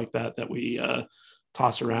and stuff like that we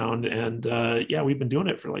toss around. And we've been doing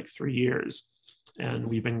it for like 3 years, and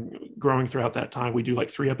we've been growing throughout that time. We do like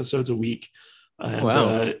 3 episodes a week, and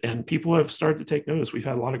Wow. And people have started to take notice. We've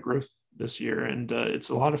had a lot of growth this year, and it's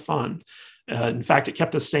a lot of fun. In fact, it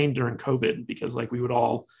kept us sane during COVID, because like we would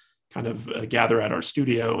all kind of gather at our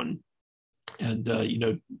studio and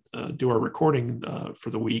do our recording for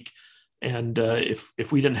the week. And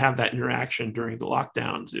if we didn't have that interaction during the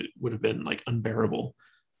lockdowns, it would have been like unbearable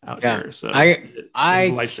out here. So it was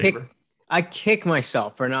a lifesaver. I kick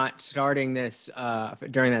myself for not starting this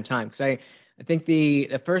during that time, because I think the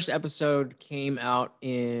first episode came out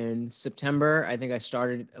in September. I think I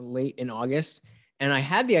started late in August, and I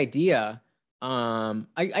had the idea. I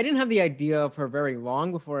didn't have the idea for very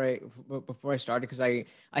long before I started, because I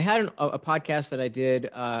had a podcast that I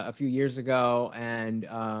did a few years ago, and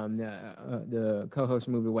the co-host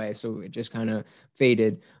moved away, so it just kind of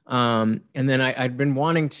faded. And then I'd been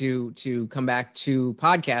wanting to come back to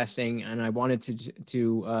podcasting, and I wanted to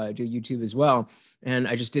do YouTube as well. And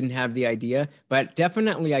I just didn't have the idea, but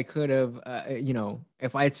definitely I could have,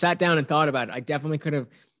 if I had sat down and thought about it, I definitely could have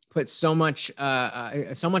put so much of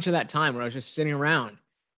that time where I was just sitting around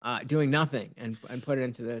doing nothing and put it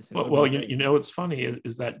into this. Well, what's funny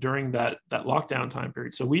is that during that lockdown time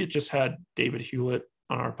period, so we had just had David Hewlett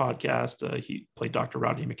on our podcast. He played Dr.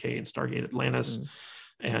 Rodney McKay in Stargate Atlantis,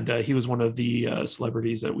 and he was one of the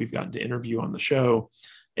celebrities that we've gotten to interview on the show.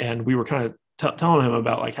 And we were kind of telling him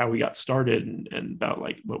about like how we got started and about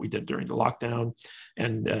like what we did during the lockdown.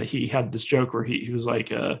 And he had this joke where he was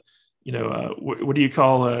like, what do you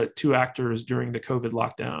call 2 actors during the COVID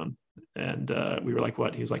lockdown? And we were like,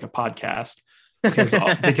 what? He was like, a podcast.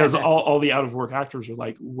 because all the out of work actors were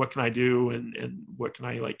like, what can I do? And what can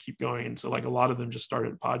I like keep going? And so like a lot of them just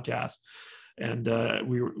started podcasts. And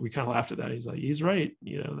we kind of laughed at that. He's like, he's right.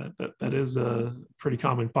 That is a pretty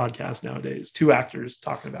common podcast nowadays. 2 actors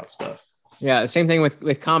talking about stuff. Yeah, same thing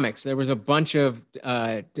with comics. There was a bunch of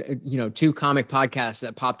 2 comic podcasts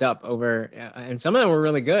that popped up over, and some of them were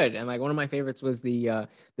really good. And like one of my favorites was the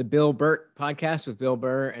Bill Burt podcast with Bill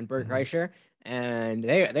Burr and Burt Kreischer, and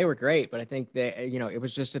they were great. But I think that it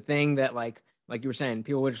was just a thing that like you were saying,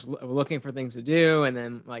 people were just looking for things to do, and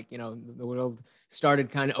then the world started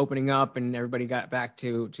kind of opening up, and everybody got back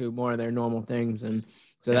to more of their normal things. And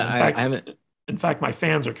so that I haven't. In fact, my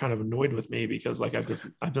fans are kind of annoyed with me because like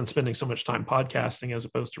I've been spending so much time podcasting as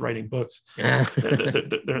opposed to writing books.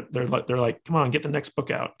 they're like, come on, get the next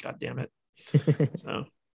book out. God damn it. So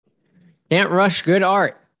can't rush good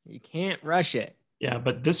art. You can't rush it. Yeah,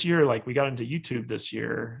 but this year, like we got into YouTube this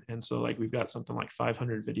year, and so like we've got something like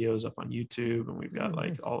 500 videos up on YouTube, and we've got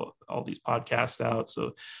like all these podcasts out.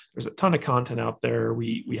 So there's a ton of content out there.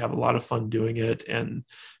 We have a lot of fun doing it, and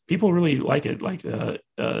people really like it. Like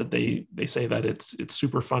they say that it's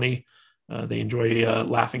super funny. They enjoy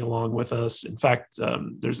laughing along with us. In fact,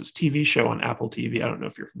 there's this TV show on Apple TV. I don't know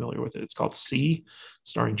if you're familiar with it. It's called See,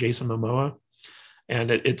 starring Jason Momoa. And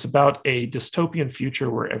it's about a dystopian future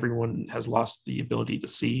where everyone has lost the ability to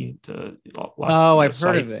see. I've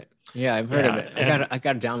heard of it. Yeah, I've heard of it. I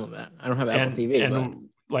got to download that. I don't have Apple TV. And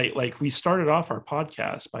like we started off our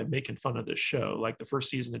podcast by making fun of this show. Like the first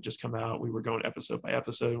season had just come out. We were going episode by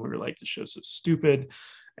episode. And we were like, the show's so stupid.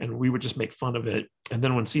 And we would just make fun of it. And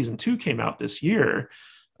then when season 2 came out this year,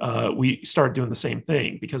 we started doing the same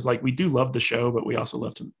thing, because like we do love the show, but we also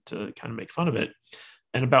love to kind of make fun of it.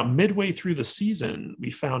 And about midway through the season,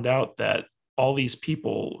 we found out that all these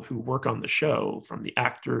people who work on the show, from the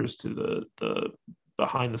actors to the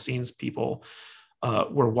behind the scenes people,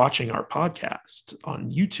 were watching our podcast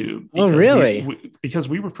on YouTube. Oh, really? Because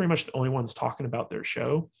we were pretty much the only ones talking about their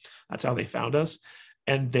show. That's how they found us.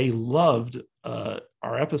 And they loved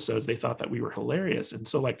our episodes. They thought that we were hilarious. And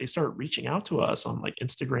so like they started reaching out to us on like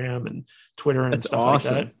Instagram and Twitter and stuff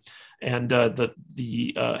awesome. Like that. And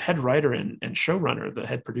the head writer and showrunner, the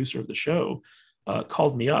head producer of the show,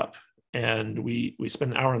 called me up, and we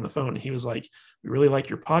spent an hour on the phone. And he was like, "We really like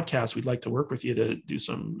your podcast. We'd like to work with you to do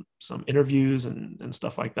some interviews and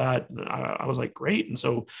stuff like that." And I was like, "Great!" And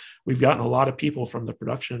so we've gotten a lot of people from the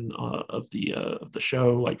production of the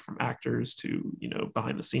show, like from actors to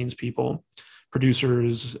behind the scenes people,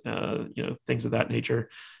 producers, things of that nature,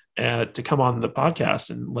 to come on the podcast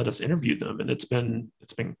and let us interview them. And it's been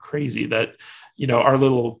crazy that our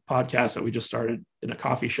little podcast that we just started in a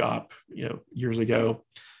coffee shop years ago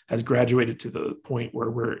has graduated to the point where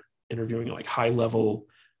we're interviewing like high level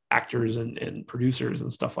actors and producers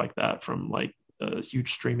and stuff like that from like a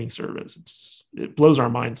huge streaming service. It blows our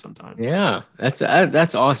minds sometimes. Yeah, that's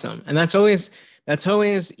awesome. And that's always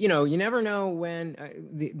you never know when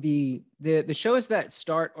the shows that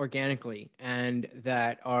start organically and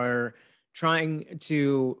that are trying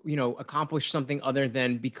to accomplish something other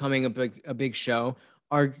than becoming a big show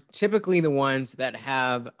are typically the ones that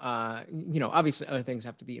have obviously other things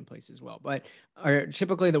have to be in place as well, but are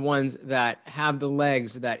typically the ones that have the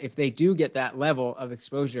legs that if they do get that level of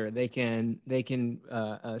exposure, they can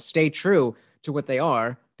stay true to what they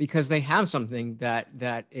are, because they have something that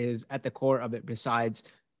is at the core of it besides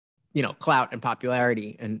clout and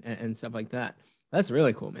popularity and stuff like that. That's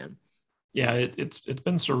really cool, man. Yeah, it's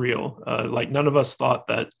been surreal. Like none of us thought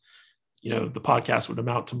that the podcast would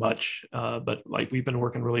amount to much, but like we've been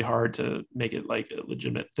working really hard to make it like a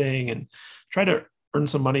legitimate thing and try to earn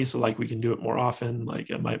some money so like we can do it more often. Like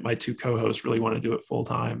my 2 co-hosts really want to do it full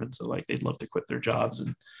time, and so like they'd love to quit their jobs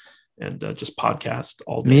and just podcast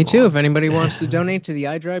all day. Me too. If anybody wants to donate to the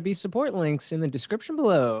IDRYB support links in the description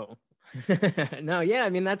below. No, yeah, I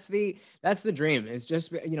mean that's the dream. It's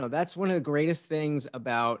just that's one of the greatest things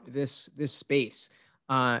about this space.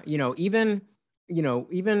 Even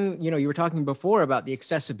you were talking before about the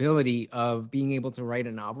accessibility of being able to write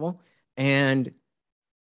a novel, and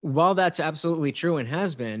while that's absolutely true and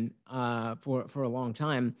has been for a long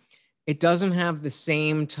time, it doesn't have the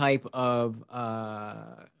same type of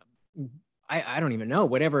I don't even know,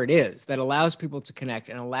 whatever it is that allows people to connect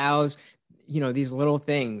and allows these little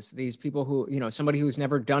things, these people who somebody who's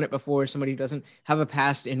never done it before, somebody who doesn't have a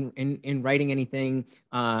past in writing anything,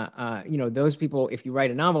 those people, if you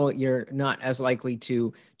write a novel, you're not as likely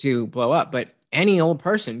to blow up. But any old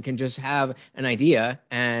person can just have an idea,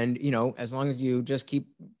 and as long as you just keep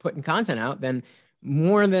putting content out, then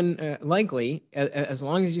more than likely, as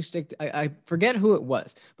long as you stick to, I forget who it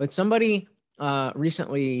was, but somebody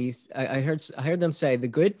recently I heard them say the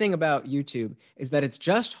good thing about YouTube is that it's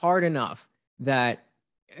just hard enough that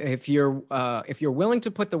if you're willing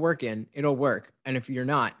to put the work in, it'll work, and if you're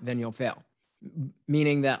not, then you'll fail.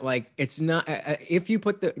 Meaning that like it's not if you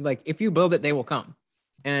build it, they will come.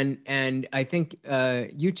 And I think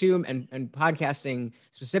YouTube and podcasting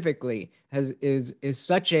specifically has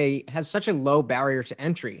such a low barrier to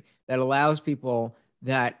entry that allows people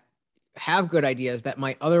that have good ideas that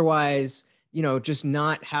might otherwise just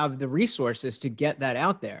not have the resources to get that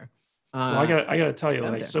out there. Well, I gotta tell you,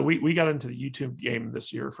 like, so we got into the YouTube game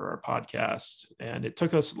this year for our podcast, and it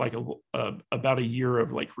took us like about a year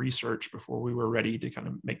of like research before we were ready to kind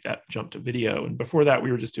of make that jump to video. And before that,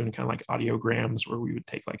 we were just doing kind of like audiograms where we would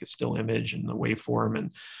take like a still image and the waveform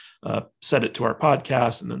and set it to our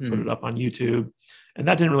podcast and then put it up on YouTube. and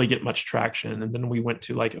that didn't really get much traction. And then we went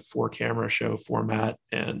to like a 4-camera show format,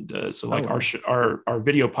 and so like our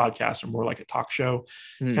video podcasts are more like a talk show.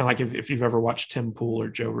 It's kind of like if you've ever watched Tim Pool or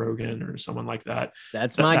Joe Rogan or someone like that.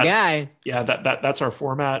 That's my guy. Yeah, that's our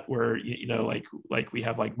format, where like we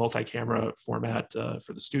have like multi-camera format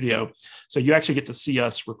for the studio. So you actually get to see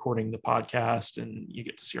us recording the podcast, and you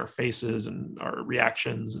get to see our faces and our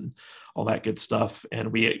reactions and all that good stuff.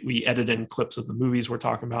 And we edit in clips of the movies we're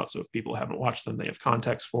talking about, so if people haven't watched them, they have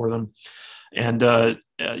context for them. And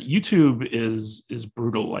YouTube is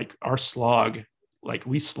brutal. Like our slog, like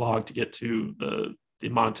we slog to get to the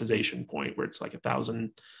monetization point where it's like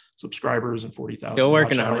 1,000 subscribers and 40,000 Still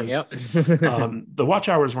working watch on hours. it. Yep. The watch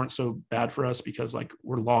hours weren't so bad for us because like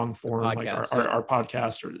we're long form. Like our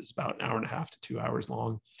podcast is about an hour and a half to 2 hours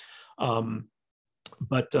long.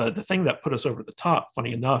 But the thing that put us over the top,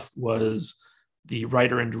 funny enough, was the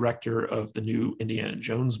writer and director of the new Indiana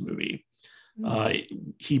Jones movie.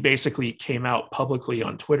 He basically came out publicly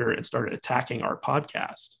on Twitter and started attacking our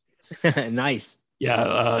podcast. Nice.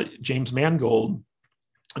 Yeah, James Mangold.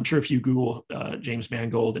 I'm sure if you Google James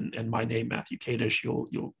Mangold and my name, Matthew Kadish,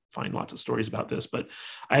 you'll find lots of stories about this. But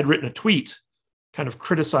I had written a tweet kind of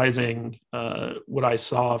criticizing what I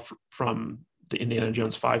saw from the Indiana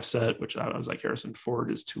Jones 5 set, which I was like, Harrison Ford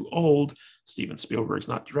is too old. Steven Spielberg's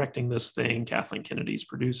not directing this thing. Kathleen Kennedy's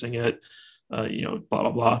producing it, blah,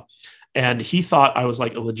 blah, blah. And he thought I was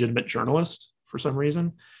like a legitimate journalist for some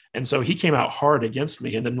reason. And so he came out hard against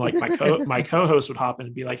me. And then like my co-host would hop in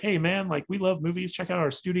and be like, hey man, like we love movies, check out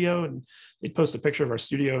our studio. And they'd post a picture of our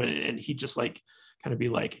studio, and he'd just like kind of be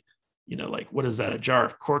like, like, what is that? A jar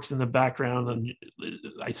of corks in the background. And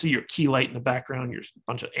I see your key light in the background. You're a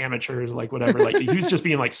bunch of amateurs, like whatever. Like he was just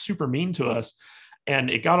being like super mean to us. And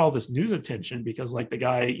it got all this news attention because like the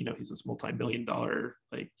guy, he's this multi-million-dollar,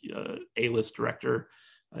 like A-list director,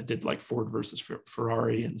 did like Ford versus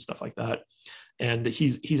Ferrari and stuff like that. And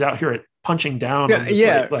he's out here punching down on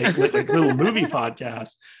this like little movie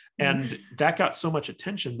podcast. And that got so much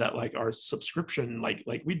attention that like our subscription, like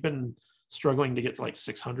we'd been struggling to get to like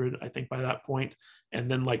 600, I think, by that point. And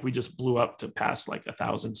then like we just blew up to past like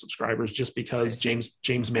 1,000 subscribers just because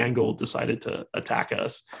James Mangold decided to attack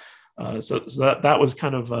us. So that was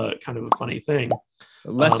kind of a funny thing.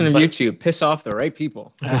 Lesson of YouTube: piss off the right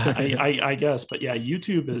people. I guess, but yeah,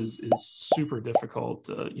 YouTube is super difficult.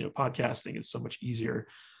 Podcasting is so much easier.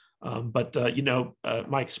 But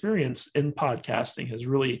my experience in podcasting has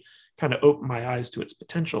really kind of opened my eyes to its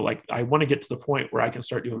potential. Like I want to get to the point where I can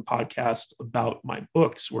start doing podcasts about my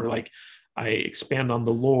books, where like I expand on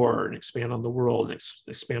the lore and expand on the world and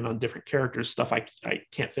expand on different characters, stuff I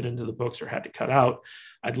can't fit into the books or had to cut out.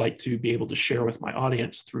 I'd like to be able to share with my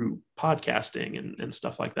audience through podcasting and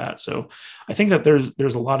stuff like that. So I think that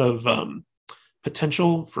there's a lot of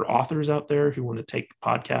potential for authors out there who want to take the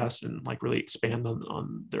podcast and like really expand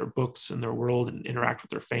on their books and their world and interact with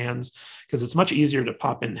their fans, because it's much easier to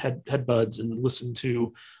pop in headbuds and listen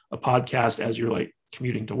to a podcast as you're like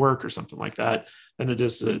commuting to work or something like that than it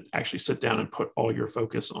is to actually sit down and put all your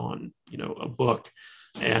focus on a book.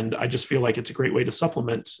 And I just feel like it's a great way to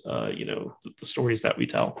supplement the stories that we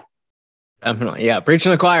tell. Definitely, yeah,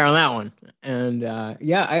 preaching the choir on that one. And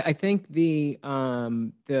I think the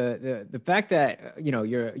fact that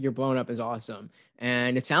you're blown up is awesome,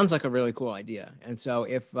 and it sounds like a really cool idea. And so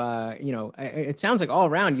if it sounds like all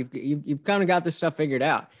around you've kind of got this stuff figured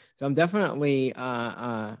out. So I'm definitely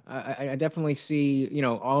I definitely see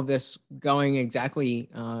all of this going exactly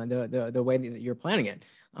the way that you're planning it.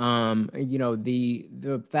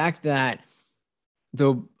 The fact that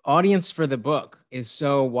the audience for the book is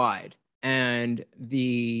so wide, and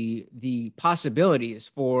the possibilities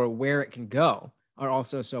for where it can go are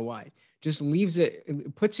also so wide, just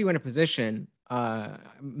it puts you in a position,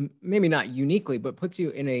 maybe not uniquely, but puts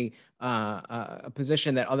you in a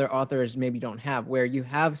position that other authors maybe don't have, where you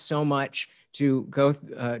have so much to go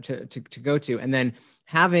to go to, and then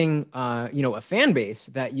having a fan base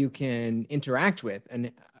that you can interact with.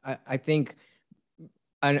 And I think,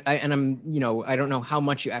 and I'm I don't know how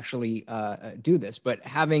much you actually do this, but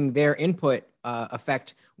having their input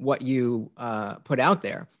affect what you put out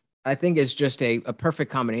there, I think is just a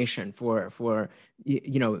perfect combination for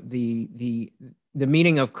the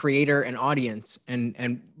meaning of creator and audience,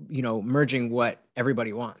 and merging what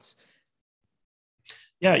everybody wants.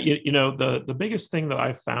 Yeah, the biggest thing that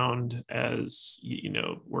I've found as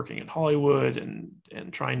working in Hollywood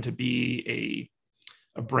and trying to be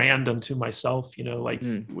a brand unto myself,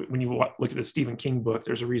 when you look at the Stephen King book,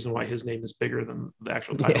 there's a reason why his name is bigger than the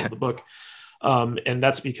actual title of the book. And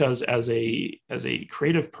that's because as a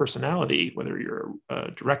creative personality, whether you're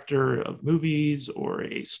a director of movies or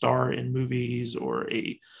a star in movies or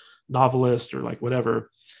a novelist or like whatever,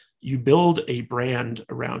 you build a brand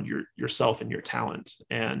around yourself and your talent.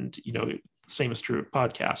 And same is true of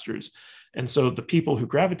podcasters. And so the people who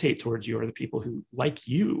gravitate towards you are the people who like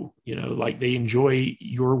like they enjoy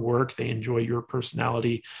your work, they enjoy your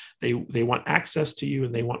personality, they want access to you,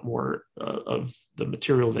 and they want more of the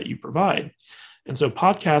material that you provide. And so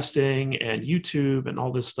podcasting and YouTube and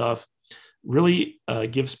all this stuff really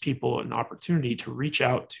gives people an opportunity to reach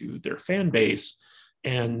out to their fan base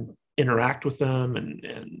and interact with them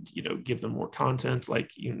and give them more content.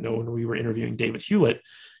 Like, when we were interviewing David Hewlett,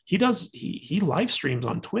 he live streams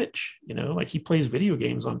on Twitch, like he plays video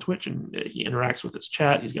games on Twitch and he interacts with his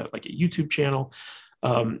chat. He's got like a YouTube channel.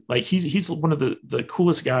 Like he's one of the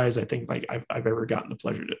coolest guys I think like I've ever gotten the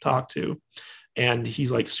pleasure to talk to. And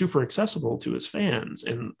he's like super accessible to his fans.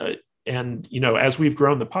 And as we've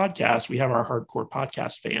grown the podcast, we have our hardcore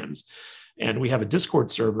podcast fans, and we have a Discord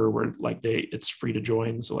server where like it's free to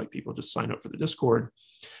join. So like people just sign up for the Discord,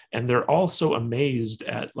 and they're all so amazed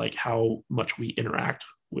at like how much we interact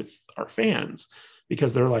with our fans,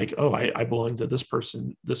 because they're like, oh, I belong to this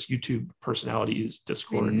YouTube personality's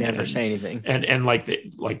Discord. They never say anything. And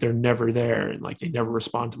they're never there. And like, they never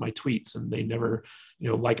respond to my tweets, and they never,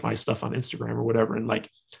 like my stuff on Instagram or whatever. And like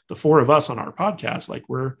the four of us on our podcast, like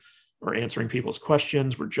we're answering people's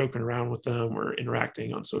questions. We're joking around with them. We're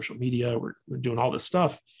interacting on social media. We're doing all this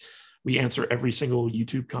stuff. We answer every single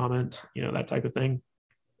YouTube comment, that type of thing.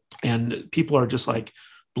 And people are just like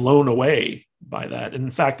blown away by that. And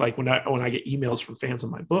in fact, like when I get emails from fans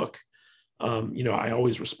of my book, I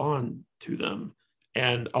always respond to them,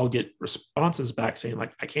 and I'll get responses back saying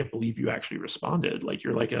like, I can't believe you actually responded. Like,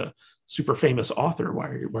 you're like a super famous author. Why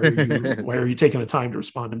are you taking the time to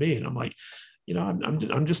respond to me? And I'm like,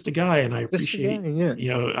 I'm just a guy, and I appreciate,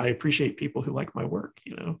 I appreciate people who like my work,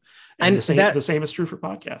 and the same is true for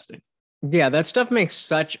podcasting. Yeah, that stuff makes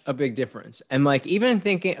such a big difference. And like, even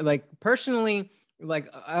thinking like personally,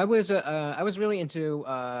 like I was really into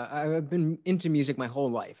I've been into music my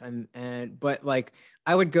whole life, but like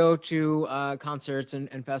I would go to concerts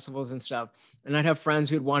and festivals and stuff, and I'd have friends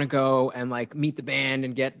who'd want to go and like meet the band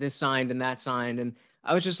and get this signed and that signed, and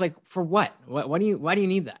I was just like, for what? Why do you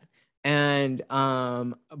need that? And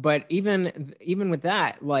but even with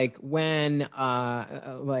that, like when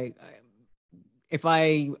like if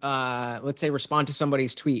I let's say respond to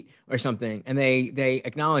somebody's tweet or something and they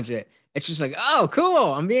acknowledge it, it's just like, oh, cool,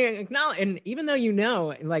 I'm being acknowledged. And even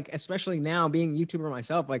though like especially now being a YouTuber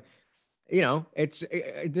myself, like this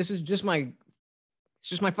is just my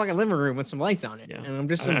fucking living room with some lights on it, and I'm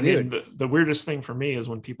just some dude. Mean, the weirdest thing for me is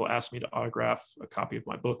when people ask me to autograph a copy of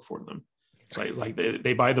my book for them. It's like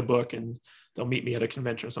they buy the book and they'll meet me at a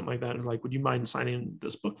convention or something like that, and like, would you mind signing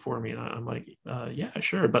this book for me? And I'm like, yeah,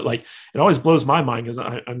 sure. But like, it always blows my mind, because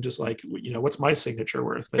I'm just like, what's my signature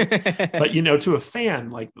worth? But to a fan,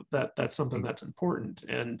 like that's something that's important.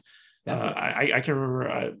 And I can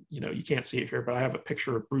remember, you can't see it here, but I have a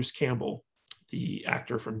picture of Bruce Campbell, the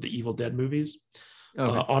actor from the Evil Dead movies,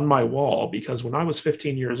 on my wall, because when I was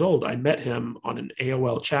 15 years old, I met him on an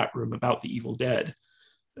AOL chat room about the Evil Dead.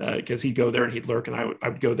 Because he'd go there and he'd lurk, and I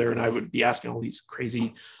would go there and I would be asking all these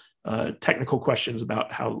crazy technical questions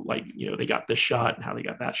about how, like, they got this shot and how they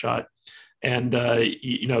got that shot. And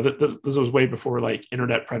this was way before like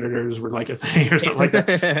internet predators were like a thing or something like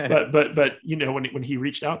that. But when he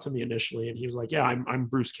reached out to me initially, and he was like, yeah, I'm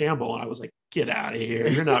Bruce Campbell, and I was like, get out of here,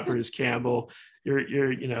 you're not Bruce Campbell, you're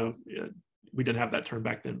we didn't have that term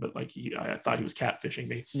back then, but like I thought he was catfishing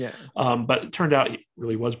me. Yeah. But it turned out he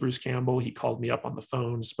really was Bruce Campbell. He called me up on the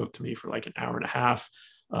phone, spoke to me for like an hour and a half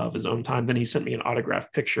of his own time. Then he sent me an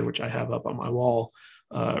autographed picture, which I have up on my wall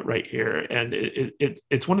right here. And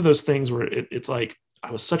it's one of those things where it's like,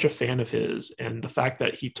 I was such a fan of his, and the fact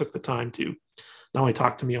that he took the time to not only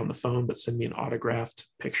talk to me on the phone, but send me an autographed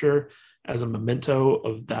picture as a memento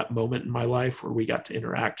of that moment in my life where we got to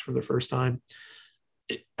interact for the first time.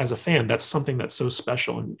 As a fan, that's something that's so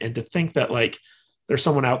special. And to think that like there's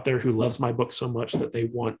someone out there who loves my book so much that they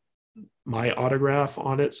want my autograph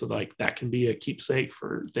on it, so like that can be a keepsake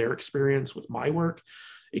for their experience with my work,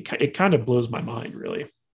 it kind of blows my mind,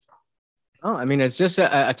 really. Oh, I mean, it's just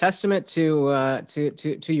a testament to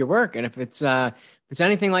your work, and if it's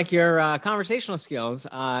anything like your conversational skills,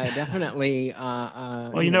 definitely.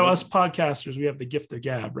 Well, us podcasters, we have the gift of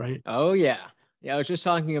gab, right? Oh yeah. Yeah, I was just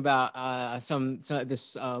talking about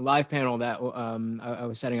this live panel that I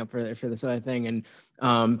was setting up for this other thing,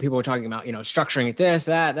 and people were talking about structuring it this,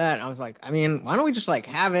 that. And I was like, I mean, why don't we just like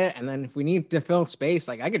have it, and then if we need to fill space,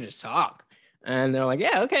 like I could just talk. And they're like,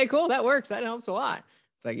 yeah, okay, cool. That works. That helps a lot.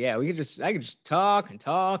 It's like, yeah, I could just talk and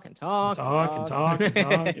talk and And talk and talk and talk. talk and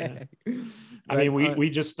talk. Yeah. I But mean, we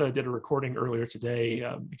just did a recording earlier today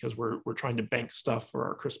because we're trying to bank stuff for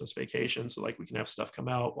our Christmas vacation, so like we can have stuff come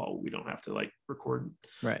out while we don't have to like record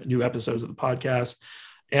right. new episodes of the podcast.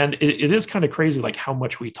 And it is kind of crazy, like how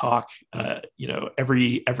much we talk,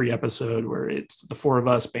 every episode, where it's the four of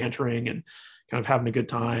us bantering and kind of having a good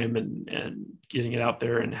time and getting it out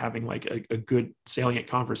there and having like a good salient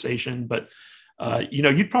conversation. But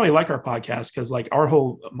you'd probably like our podcast because like our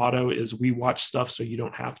whole motto is we watch stuff so you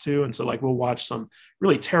don't have to. And so like we'll watch some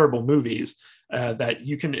really terrible movies that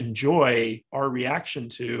you can enjoy our reaction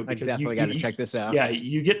to, I because definitely got to check this out. yeah,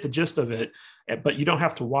 you get the gist of it, but you don't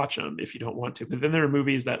have to watch them if you don't want to. But then there are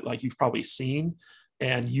movies that like you've probably seen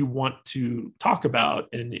and you want to talk about,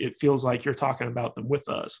 and it feels like you're talking about them with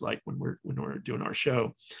us, like when we're doing our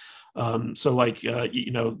show. So like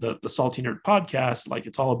the Salty Nerd podcast, like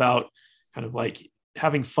it's all about kind of like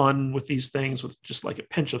having fun with these things with just like a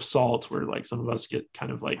pinch of salt, where like some of us get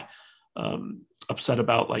kind of like upset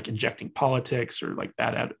about like injecting politics or like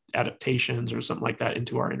bad adaptations or something like that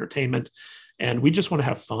into our entertainment. And we just want to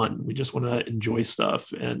have fun. We just want to enjoy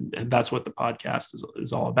stuff. And that's what the podcast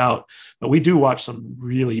is all about. But we do watch some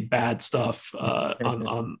really bad stuff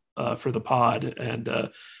on for the pod. And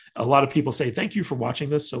a lot of people say, thank you for watching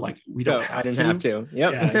this. So like, we don't have to. I didn't have to.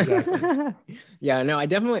 Yep. Yeah, exactly. Yeah, no, I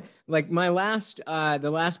definitely like my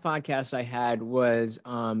the last podcast I had was,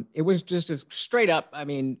 it was just as straight up. I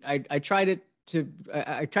mean, I tried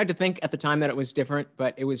to think at the time that it was different,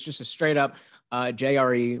 but it was just a straight up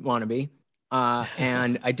JRE wannabe.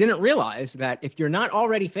 And I didn't realize that if you're not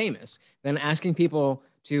already famous, then asking people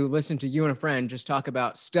to listen to you and a friend just talk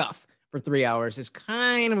about stuff for 3 hours is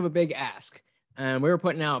kind of a big ask. And we were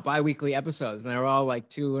putting out bi-weekly episodes, and they were all like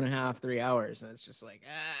 2.5, 3 hours. And it's just like,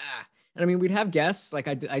 ah. And I mean, we'd have guests. Like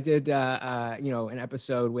I did an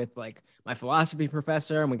episode with like my philosophy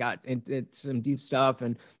professor, and we got into some deep stuff.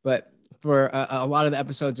 But for a lot of the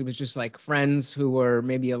episodes, it was just like friends who were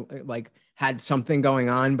maybe like had something going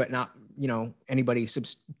on, but not, anybody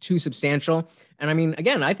too substantial. And I mean,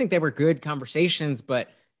 again, I think they were good conversations,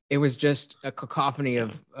 but it was just a cacophony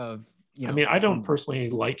of I mean, I don't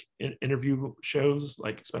personally like interview shows,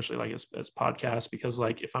 like especially like as podcasts, because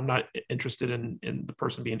like if I'm not interested in the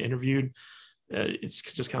person being interviewed, it's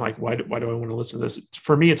just kind of like, why do I want to listen to this?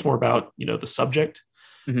 For me, it's more about the subject.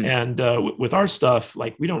 Mm-hmm. And with our stuff,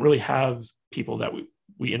 like we don't really have people that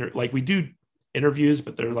we do interviews,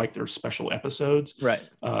 but they're special episodes. Right.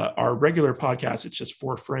 Our regular podcast, it's just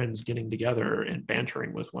four friends getting together and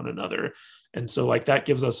bantering with one another. And so like that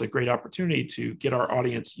gives us a great opportunity to get our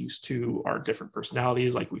audience used to our different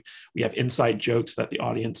personalities. Like we have inside jokes that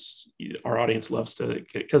our audience loves to,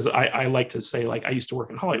 because I like to say, like, I used to work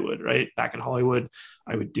in Hollywood, right? Back in Hollywood,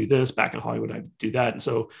 I would do this. Back in Hollywood, I would do that. And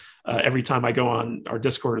so every time I go on our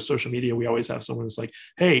Discord or social media, we always have someone that's like,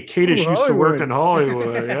 hey, Kadish used to work in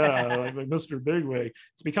Hollywood. Yeah, like Mr. Bigwig.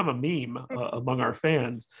 It's become a meme among our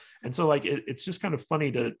fans. And so like it's just kind of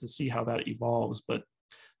funny to see how that evolves. But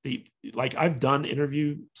I've done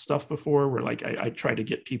interview stuff before where like I try to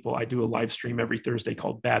get people. I do a live stream every Thursday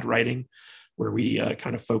called Bad Writing, where we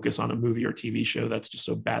kind of focus on a movie or TV show that's just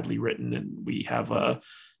so badly written, and we have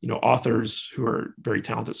authors who are very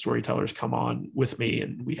talented storytellers come on with me,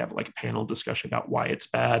 and we have like a panel discussion about why it's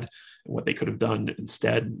bad and what they could have done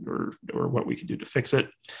instead, or what we could do to fix it.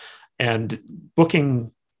 And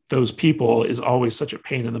booking those people is always such a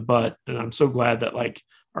pain in the butt. And I'm so glad that like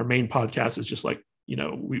our main podcast is just like,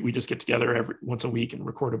 we just get together once a week and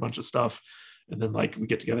record a bunch of stuff. And then like we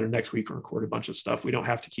get together next week and record a bunch of stuff. We don't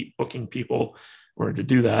have to keep booking people in order to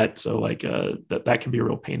do that. So like that can be a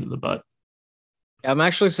real pain in the butt. I'm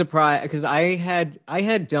actually surprised because I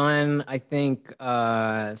had done, I think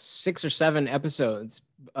 6 or 7 episodes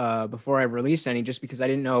before I released any, just because I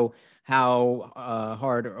didn't know how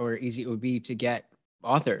hard or easy it would be to get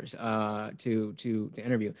authors to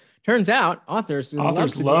interview. Turns out authors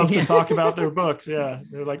love to talk about their books. Yeah,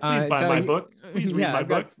 they're like, please buy my book. Please read my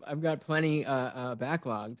book. I've got plenty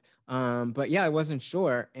backlogged. But yeah, I wasn't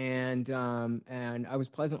sure, and I was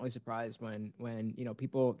pleasantly surprised when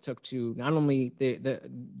people took to not only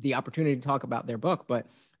the opportunity to talk about their book, but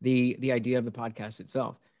the idea of the podcast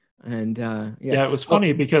itself. And it was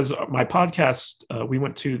funny because my podcast, we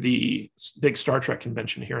went to the big Star Trek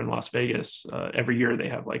convention here in Las Vegas. Every year they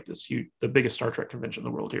have like the biggest Star Trek convention in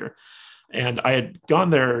the world here. And I had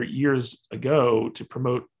gone there years ago to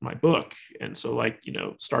promote my book. And so like,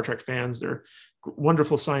 Star Trek fans, they're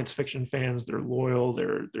wonderful science fiction fans. They're loyal.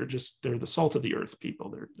 They're the salt of the earth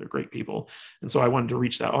people. They're great people. And so I wanted to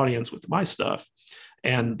reach that audience with my stuff.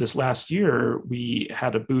 And this last year, we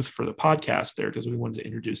had a booth for the podcast there because we wanted to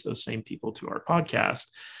introduce those same people to our podcast.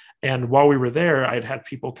 And while we were there, I'd had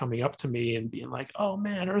people coming up to me and being like, "Oh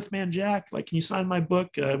man, Earthman Jack, like, can you sign my book?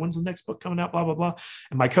 When's the next book coming out? Blah, blah, blah."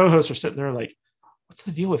 And my co-hosts are sitting there like, "What's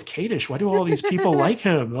the deal with Kadish? Why do all these people like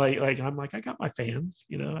him?" Like I'm like, I got my fans,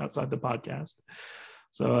 outside the podcast.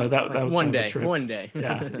 So that was one kind of day, a trip. one day.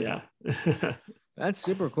 Yeah. That's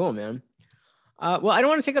super cool, man. Well, I don't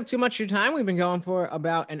want to take up too much of your time. We've been going for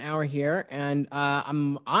about an hour here, and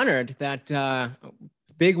I'm honored that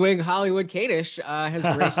bigwig Hollywood Kadish has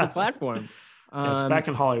graced the platform. Yes, back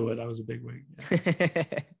in Hollywood, I was a bigwig.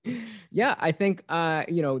 Yeah. Yeah, I think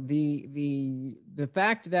the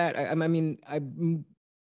fact that I'm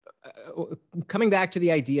coming back to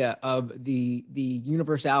the idea of the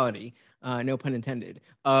universality, no pun intended,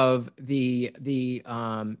 of the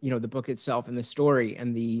book itself and the story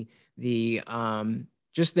and the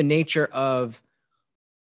just the nature of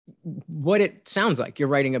what it sounds like you're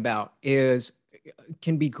writing about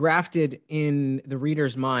can be grafted in the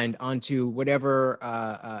reader's mind onto whatever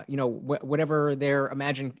whatever their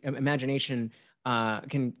imagination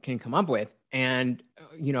can come up with. And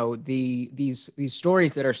these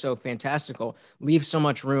stories that are so fantastical leave so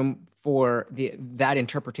much room for that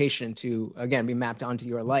interpretation to again be mapped onto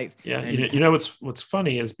your life. Yeah, and what's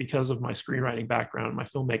funny is because of my screenwriting background, my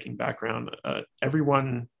filmmaking background,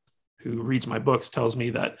 everyone who reads my books tells me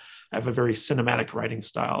that I have a very cinematic writing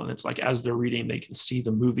style, and it's like as they're reading, they can see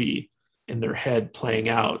the movie in their head playing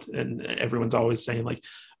out, and everyone's always saying like,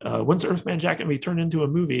 "When's Earthman Jack gonna be turned into a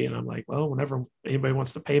movie?" And I'm like, "Well, whenever anybody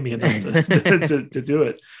wants to pay me enough to do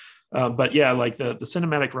it." But yeah, like the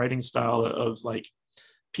cinematic writing style of like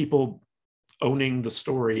people owning the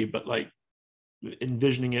story, but like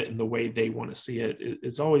envisioning it in the way they want to see it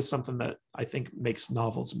is always something that I think makes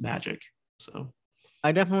novels magic. So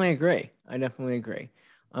I definitely agree.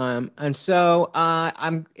 And so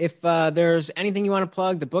if there's anything you want to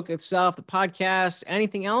plug, the book itself, the podcast,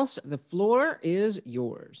 anything else, the floor is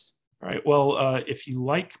yours. All right. Well, if you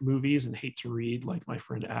like movies and hate to read, like my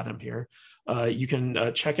friend Adam here, you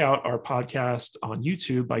can check out our podcast on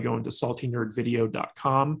YouTube by going to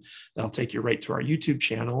saltynerdvideo.com. That'll take you right to our YouTube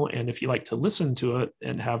channel. And if you like to listen to it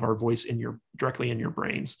and have our voice directly in your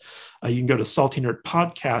brains, you can go to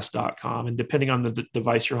saltynerdpodcast.com. And depending on the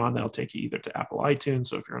device you're on, that'll take you either to Apple iTunes.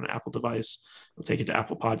 So if you're on an Apple device, it'll take you to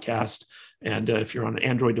Apple Podcast. And if you're on an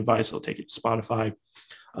Android device, it'll take you to Spotify.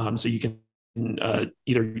 So you can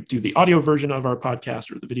either do the audio version of our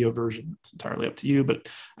podcast or the video version. It's entirely up to you, but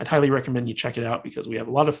I'd highly recommend you check it out because we have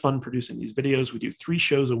a lot of fun producing these videos. We do 3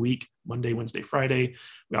 shows a week, Monday, Wednesday, Friday.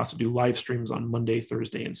 We also do live streams on Monday,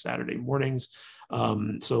 Thursday, and Saturday mornings.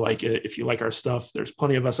 So like if you like our stuff, there's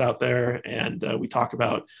plenty of us out there, and we talk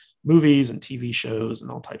about movies and TV shows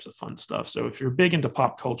and all types of fun stuff. So if you're big into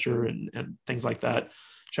pop culture and things like that,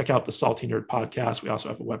 check out the Salty Nerd podcast. We also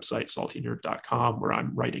have a website, saltynerd.com, where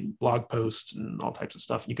I'm writing blog posts and all types of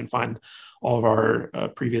stuff. You can find all of our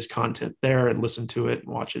previous content there and listen to it and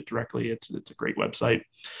watch it directly. It's a great website.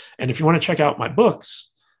 And if you want to check out my books,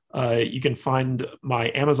 you can find my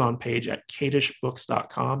Amazon page at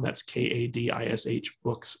kadishbooks.com. That's Kadish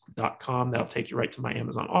books.com. That'll take you right to my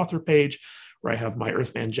Amazon author page where I have my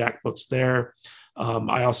Earthman Jack books there.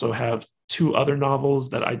 I also have 2 other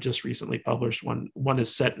novels that I just recently published. One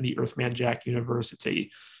is set in the Earthman Jack universe. It's a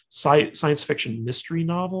science fiction mystery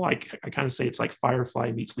novel. I kind of say it's like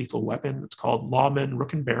Firefly meets Lethal Weapon. It's called Lawman,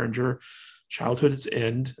 Rook and Berenger, Childhood's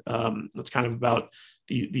End. It's kind of about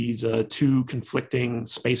these 2 conflicting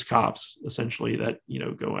space cops, essentially, that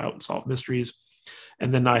go out and solve mysteries.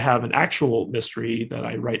 And then I have an actual mystery that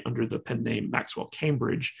I write under the pen name Maxwell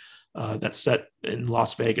Cambridge. That's set in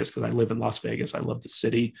Las Vegas because I live in Las Vegas. I love the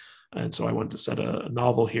city. And so I wanted to set a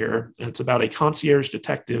novel here. And it's about a concierge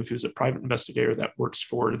detective who's a private investigator that works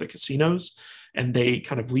for the casinos. And they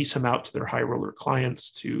kind of lease him out to their high roller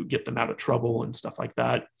clients to get them out of trouble and stuff like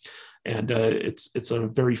that. And it's a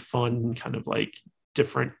very fun kind of like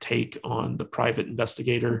different take on the private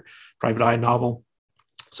investigator, private eye novel.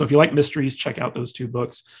 So if you like mysteries, check out those 2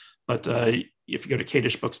 books. But if you go to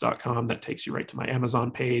kadishbooks.com, that takes you right to my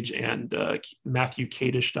Amazon page, and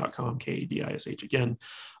matthewkadish.com, Kadish again,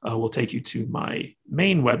 will take you to my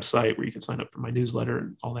main website where you can sign up for my newsletter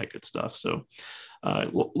and all that good stuff. So a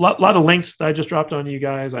lot of links that I just dropped on you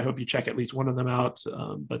guys. I hope you check at least one of them out.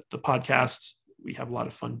 But the podcast, we have a lot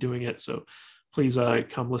of fun doing it. So please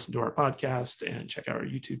come listen to our podcast and check out our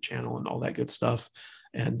YouTube channel and all that good stuff.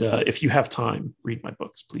 And if you have time, read my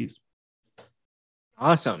books, please.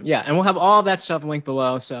 Awesome. Yeah. And we'll have all that stuff linked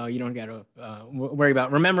below, so you don't got to worry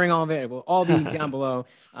about remembering all of it. It will all be down below.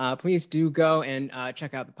 Please do go and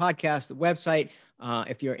check out the podcast, the website.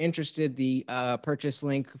 If you're interested, the purchase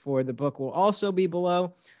link for the book will also be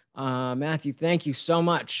below. Matthew, thank you so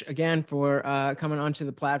much again for coming onto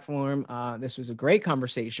the platform. This was a great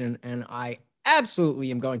conversation, and I absolutely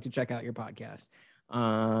am going to check out your podcast.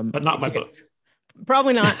 But not my book.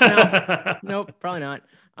 Probably not. No, nope, probably not.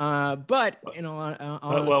 But in all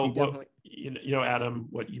honesty, definitely. You know, Adam,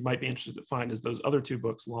 what you might be interested to find is those other two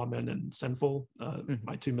books, Lawmen and Sinful,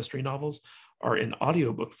 my two mystery novels, are in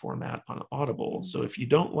audiobook format on Audible. So if you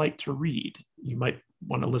don't like to read, you might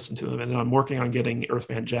want to listen to them. And I'm working on getting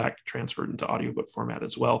Earthman Jack transferred into audiobook format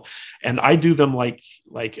as well. And I do them like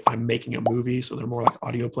I'm making a movie, so they're more like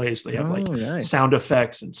audio plays. So they have nice sound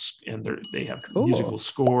effects and they have musical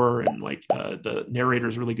score, and the narrator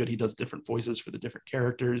is really good. He does different voices for the different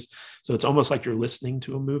characters. So it's almost like you're listening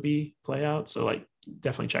to a movie play out. So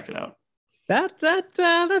definitely check it out.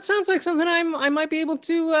 That sounds like something I might be able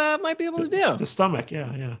to do. To stomach,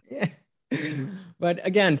 yeah. But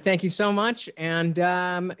again, thank you so much, and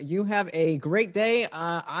you have a great day.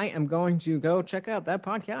 I am going to go check out that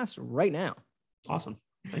podcast right now. Awesome.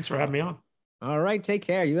 Thanks for having me on. All right, take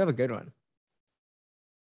care. You have a good one.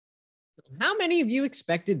 How many of you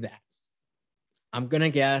expected that? I'm gonna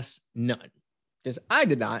guess none, because I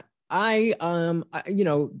did not.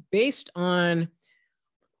 Based on,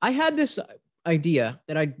 I had this idea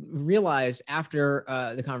that I realized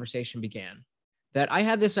after the conversation began, that I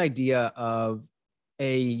had this idea of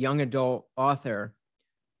a young adult author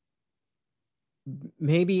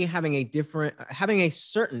maybe having a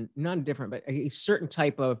certain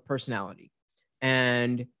type of personality,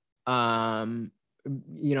 and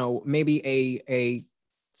maybe a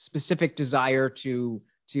specific desire to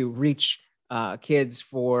reach kids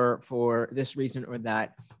for this reason or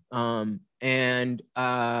that. I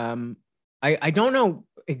don't know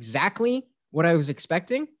exactly what I was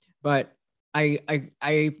expecting, but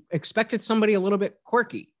I expected somebody a little bit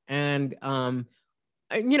quirky, and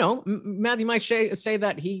Matthew might say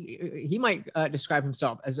that he might describe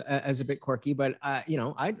himself as a bit quirky, but I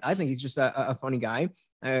think he's just a funny guy,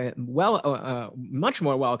 much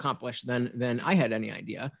more well accomplished than I had any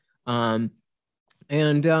idea. That's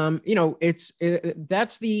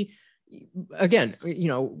the. Again,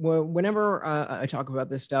 whenever I talk about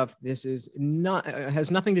this stuff, this is not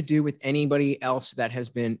has nothing to do with anybody else that has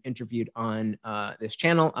been interviewed on this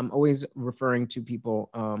channel. I'm always referring to people,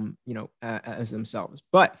 as themselves.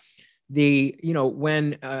 But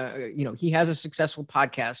when he has a successful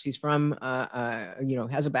podcast, he's from,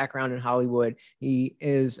 has a background in Hollywood. He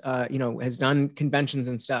is, has done conventions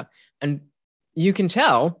and stuff, and you can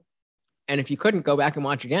tell. And if you couldn't go back and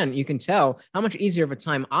watch again, you can tell how much easier of a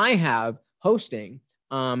time I have hosting.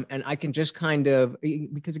 And I can just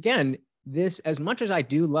because again, this, as much as I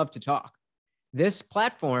do love to talk, this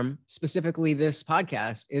platform, specifically this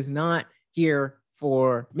podcast, is not here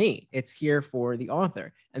for me. It's here for the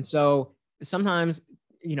author. And so sometimes,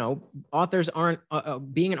 authors aren't,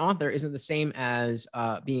 being an author isn't the same as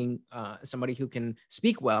being somebody who can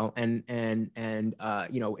speak well and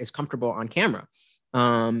is comfortable on camera.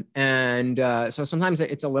 So sometimes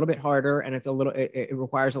it's a little bit harder, and it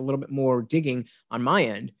requires a little bit more digging on my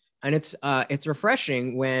end. And it's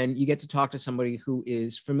refreshing when you get to talk to somebody who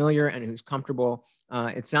is familiar and who's comfortable.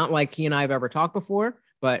 It's not like he and I have ever talked before,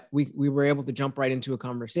 but we were able to jump right into a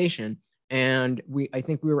conversation. And I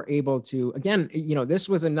think we were able to, again, this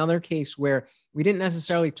was another case where we didn't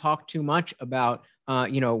necessarily talk too much about,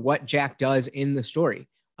 what Jack does in the story.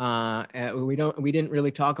 We didn't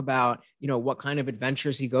really talk about, what kind of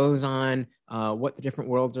adventures he goes on, what the different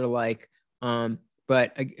worlds are like.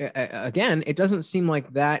 But again, it doesn't seem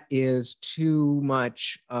like that is too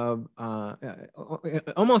much of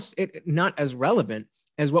almost not as relevant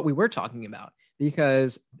as what we were talking about,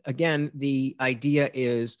 because again, the idea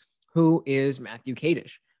is, who is Matthew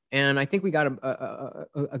Kadish? And I think we got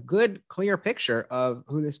a good, clear picture of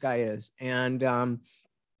who this guy is. And,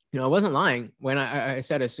 I wasn't lying when I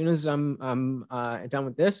said, as soon as I'm done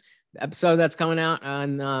with this episode that's coming out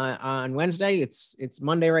on Wednesday, it's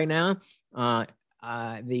Monday right now. I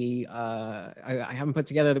haven't put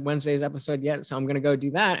together the Wednesday's episode yet, so I'm going to go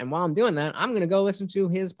do that. And while I'm doing that, I'm going to go listen to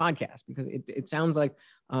his podcast, because it sounds like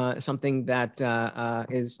something that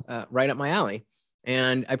is right up my alley.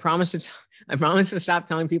 And I promised to stop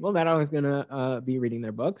telling people that I was going to be reading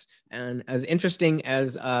their books. And as interesting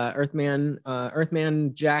as Earthman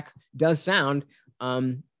Jack does sound,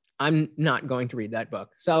 I'm not going to read that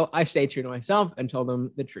book. So I stayed true to myself and told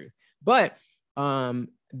them the truth. But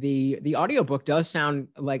The audiobook does sound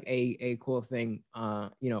like a cool thing,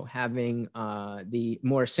 having the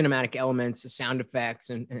more cinematic elements, the sound effects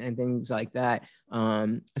and things like that.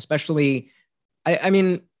 Especially, I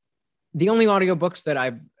mean, the only audiobooks that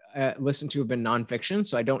I've listened to have been nonfiction,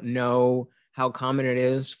 so I don't know how common it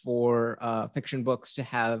is for fiction books to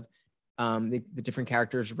have the different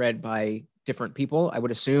characters read by different people. I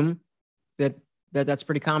would assume that's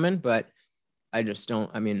pretty common, but I just don't.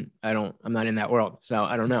 I mean, I'm not in that world, so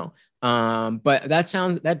I don't know. But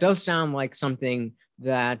that does sound like something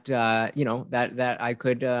that that I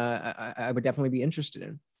could I would definitely be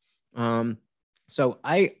interested in. So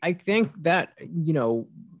I think that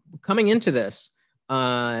coming into this,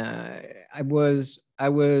 I was a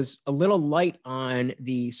little light on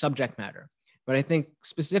the subject matter, but I think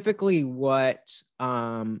specifically what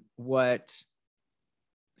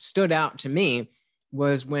stood out to me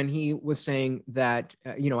was when he was saying that,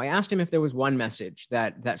 I asked him if there was one message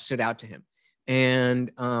that stood out to him.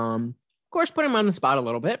 And of course, put him on the spot a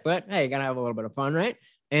little bit, but hey, you gotta have a little bit of fun, right?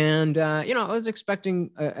 And, I was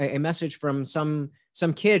expecting a message from some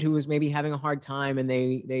kid who was maybe having a hard time, and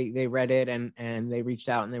they read it and they reached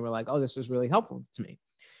out and they were like, oh, this was really helpful to me.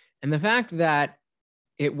 And the fact that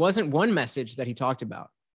it wasn't one message that he talked about,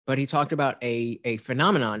 but he talked about a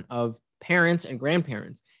phenomenon of parents and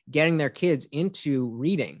grandparents getting their kids into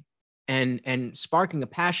reading and sparking a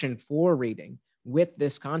passion for reading with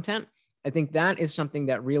this content. I think that is something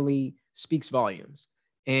that really speaks volumes.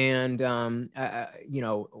 And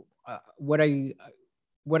what I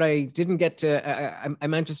didn't get to, I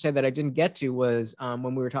meant to say that I didn't get to was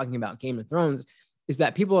when we were talking about Game of Thrones, is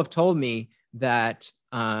that people have told me that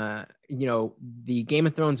the Game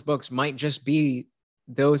of Thrones books might just be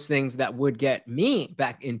those things that would get me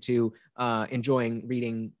back into enjoying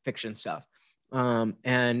reading fiction stuff.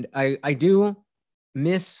 And I do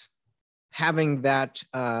miss having that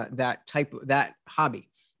hobby,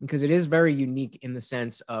 because it is very unique in the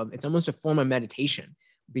sense of it's almost a form of meditation,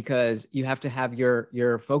 because you have to have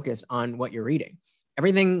your focus on what you're reading.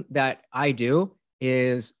 Everything that I do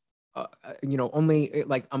is only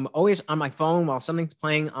like I'm always on my phone while something's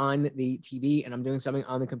playing on the TV and I'm doing something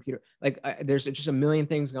on the computer. Like there's just a million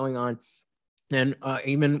things going on. And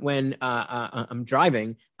even when I'm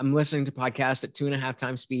driving, I'm listening to podcasts at 2.5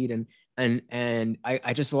 times speed. And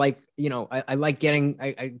I just like, I like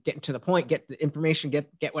I get to the point, get the information, get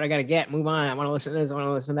what I got to get, move on. I want to listen to this, I want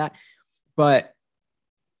to listen to that. But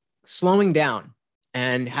slowing down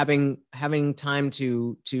and having time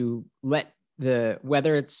to let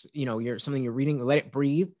whether it's you're something you're reading, let it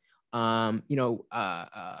breathe.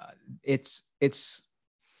 It's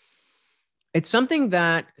something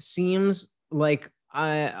that seems like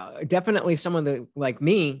definitely someone that like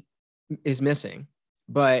me is missing.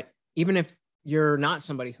 But even if you're not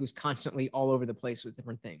somebody who's constantly all over the place with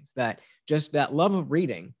different things, that love of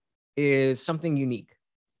reading is something unique.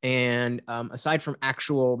 And aside from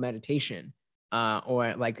actual meditation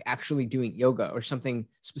or like actually doing yoga or something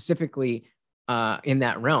specifically in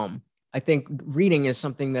that realm, I think reading is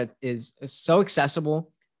something that is so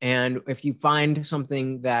accessible. And if you find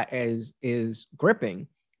something that is gripping,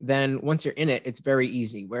 then once you're in it, it's very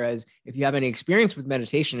easy. Whereas if you have any experience with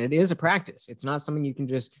meditation, it is a practice. It's not something you can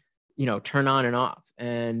just, turn on and off.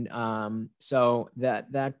 And so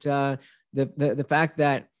the fact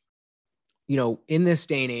that, in this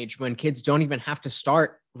day and age when kids don't even have to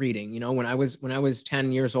start reading, when I was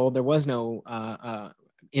 10 years old, there was no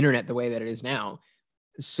internet the way that it is now.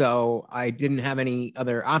 So I didn't have any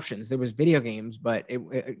other options. There was video games, but it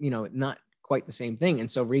not quite the same thing. And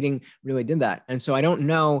so reading really did that. And so I don't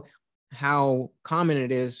know how common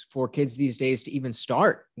it is for kids these days to even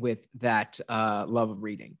start with that love of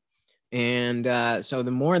reading. And so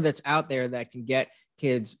the more that's out there that can get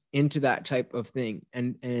kids into that type of thing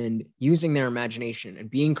and using their imagination and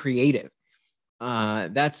being creative,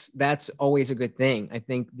 that's always a good thing. I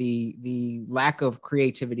think the lack of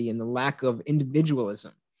creativity and the lack of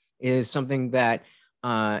individualism is something that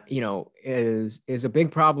is a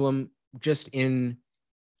big problem just in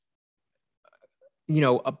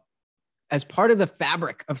as part of the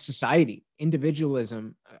fabric of society.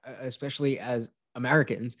 Individualism, especially as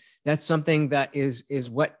Americans, that's something that is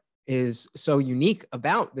what is so unique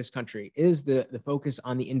about this country, is the focus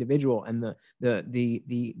on the individual and the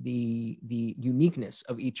uniqueness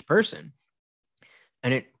of each person.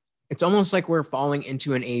 And it's almost like we're falling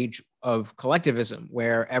into an age of collectivism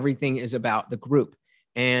where everything is about the group.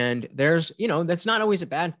 And there's, that's not always a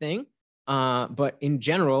bad thing. But in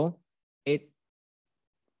general, it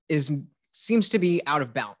seems to be out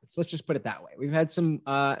of balance. Let's just put it that way. We've had some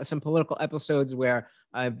political episodes where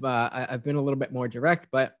I've been a little bit more direct,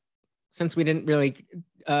 but since we didn't really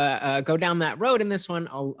go down that road in this one,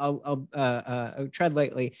 I'll tread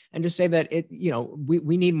lightly and just say that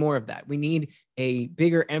we need more of that. We need a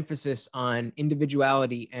bigger emphasis on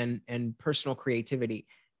individuality and personal creativity.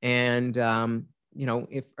 And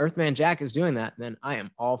if Earthman Jack is doing that, then I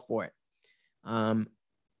am all for it.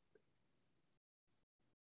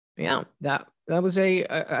 That was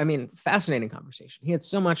a fascinating conversation. He had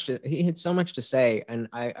so much to say, and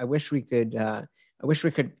I wish we could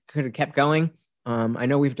have kept going. I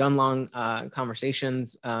know we've done long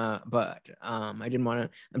conversations, but I didn't want to.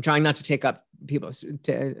 I'm trying not to take up too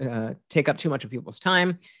much of people's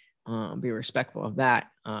time. Be respectful of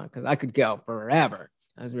that, because I could go forever,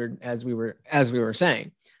 as we were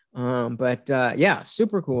saying. Yeah,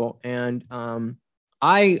 super cool. And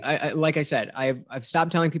I like I said, I've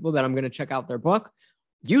stopped telling people that I'm going to check out their book.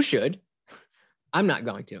 You should. I'm not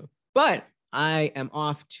going to, but I am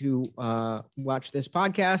off to watch this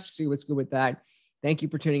podcast, see what's good with that. Thank you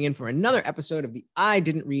for tuning in for another episode of the I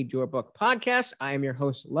Didn't Read Your Book podcast. I am your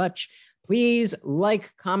host, Lutch. Please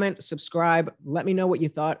like, comment, subscribe. Let me know what you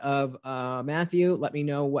thought of Matthew. Let me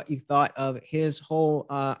know what you thought of his whole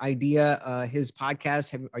idea, his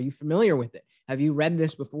podcast. Are you familiar with it? Have you read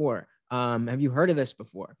this before? Have you heard of this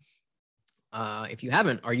before? If you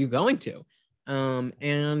haven't, are you going to?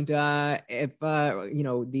 If I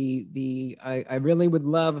really would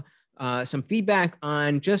love some feedback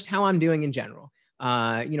on just how I'm doing in general.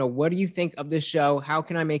 What do you think of this show? How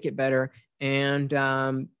can I make it better? And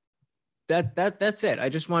that's it. I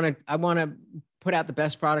want to put out the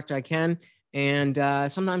best product I can. And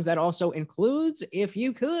sometimes that also includes, if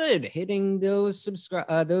you could, hitting those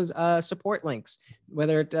support links,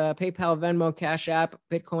 whether it's PayPal, Venmo, Cash App,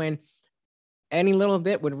 Bitcoin. Any little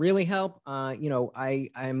bit would really help.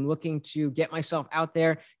 I'm looking to get myself out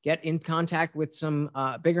there, get in contact with some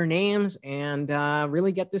bigger names, and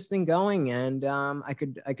really get this thing going. And I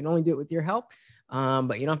can only do it with your help.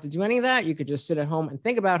 But you don't have to do any of that. You could just sit at home and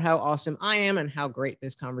think about how awesome I am and how great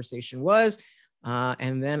this conversation was.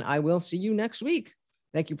 And then I will see you next week.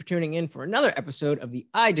 Thank you for tuning in for another episode of the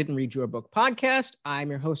I Didn't Read Your Book podcast. I'm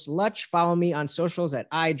your host, Lutch. Follow me on socials at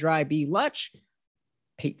IDRYB Lutch.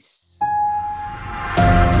 Peace.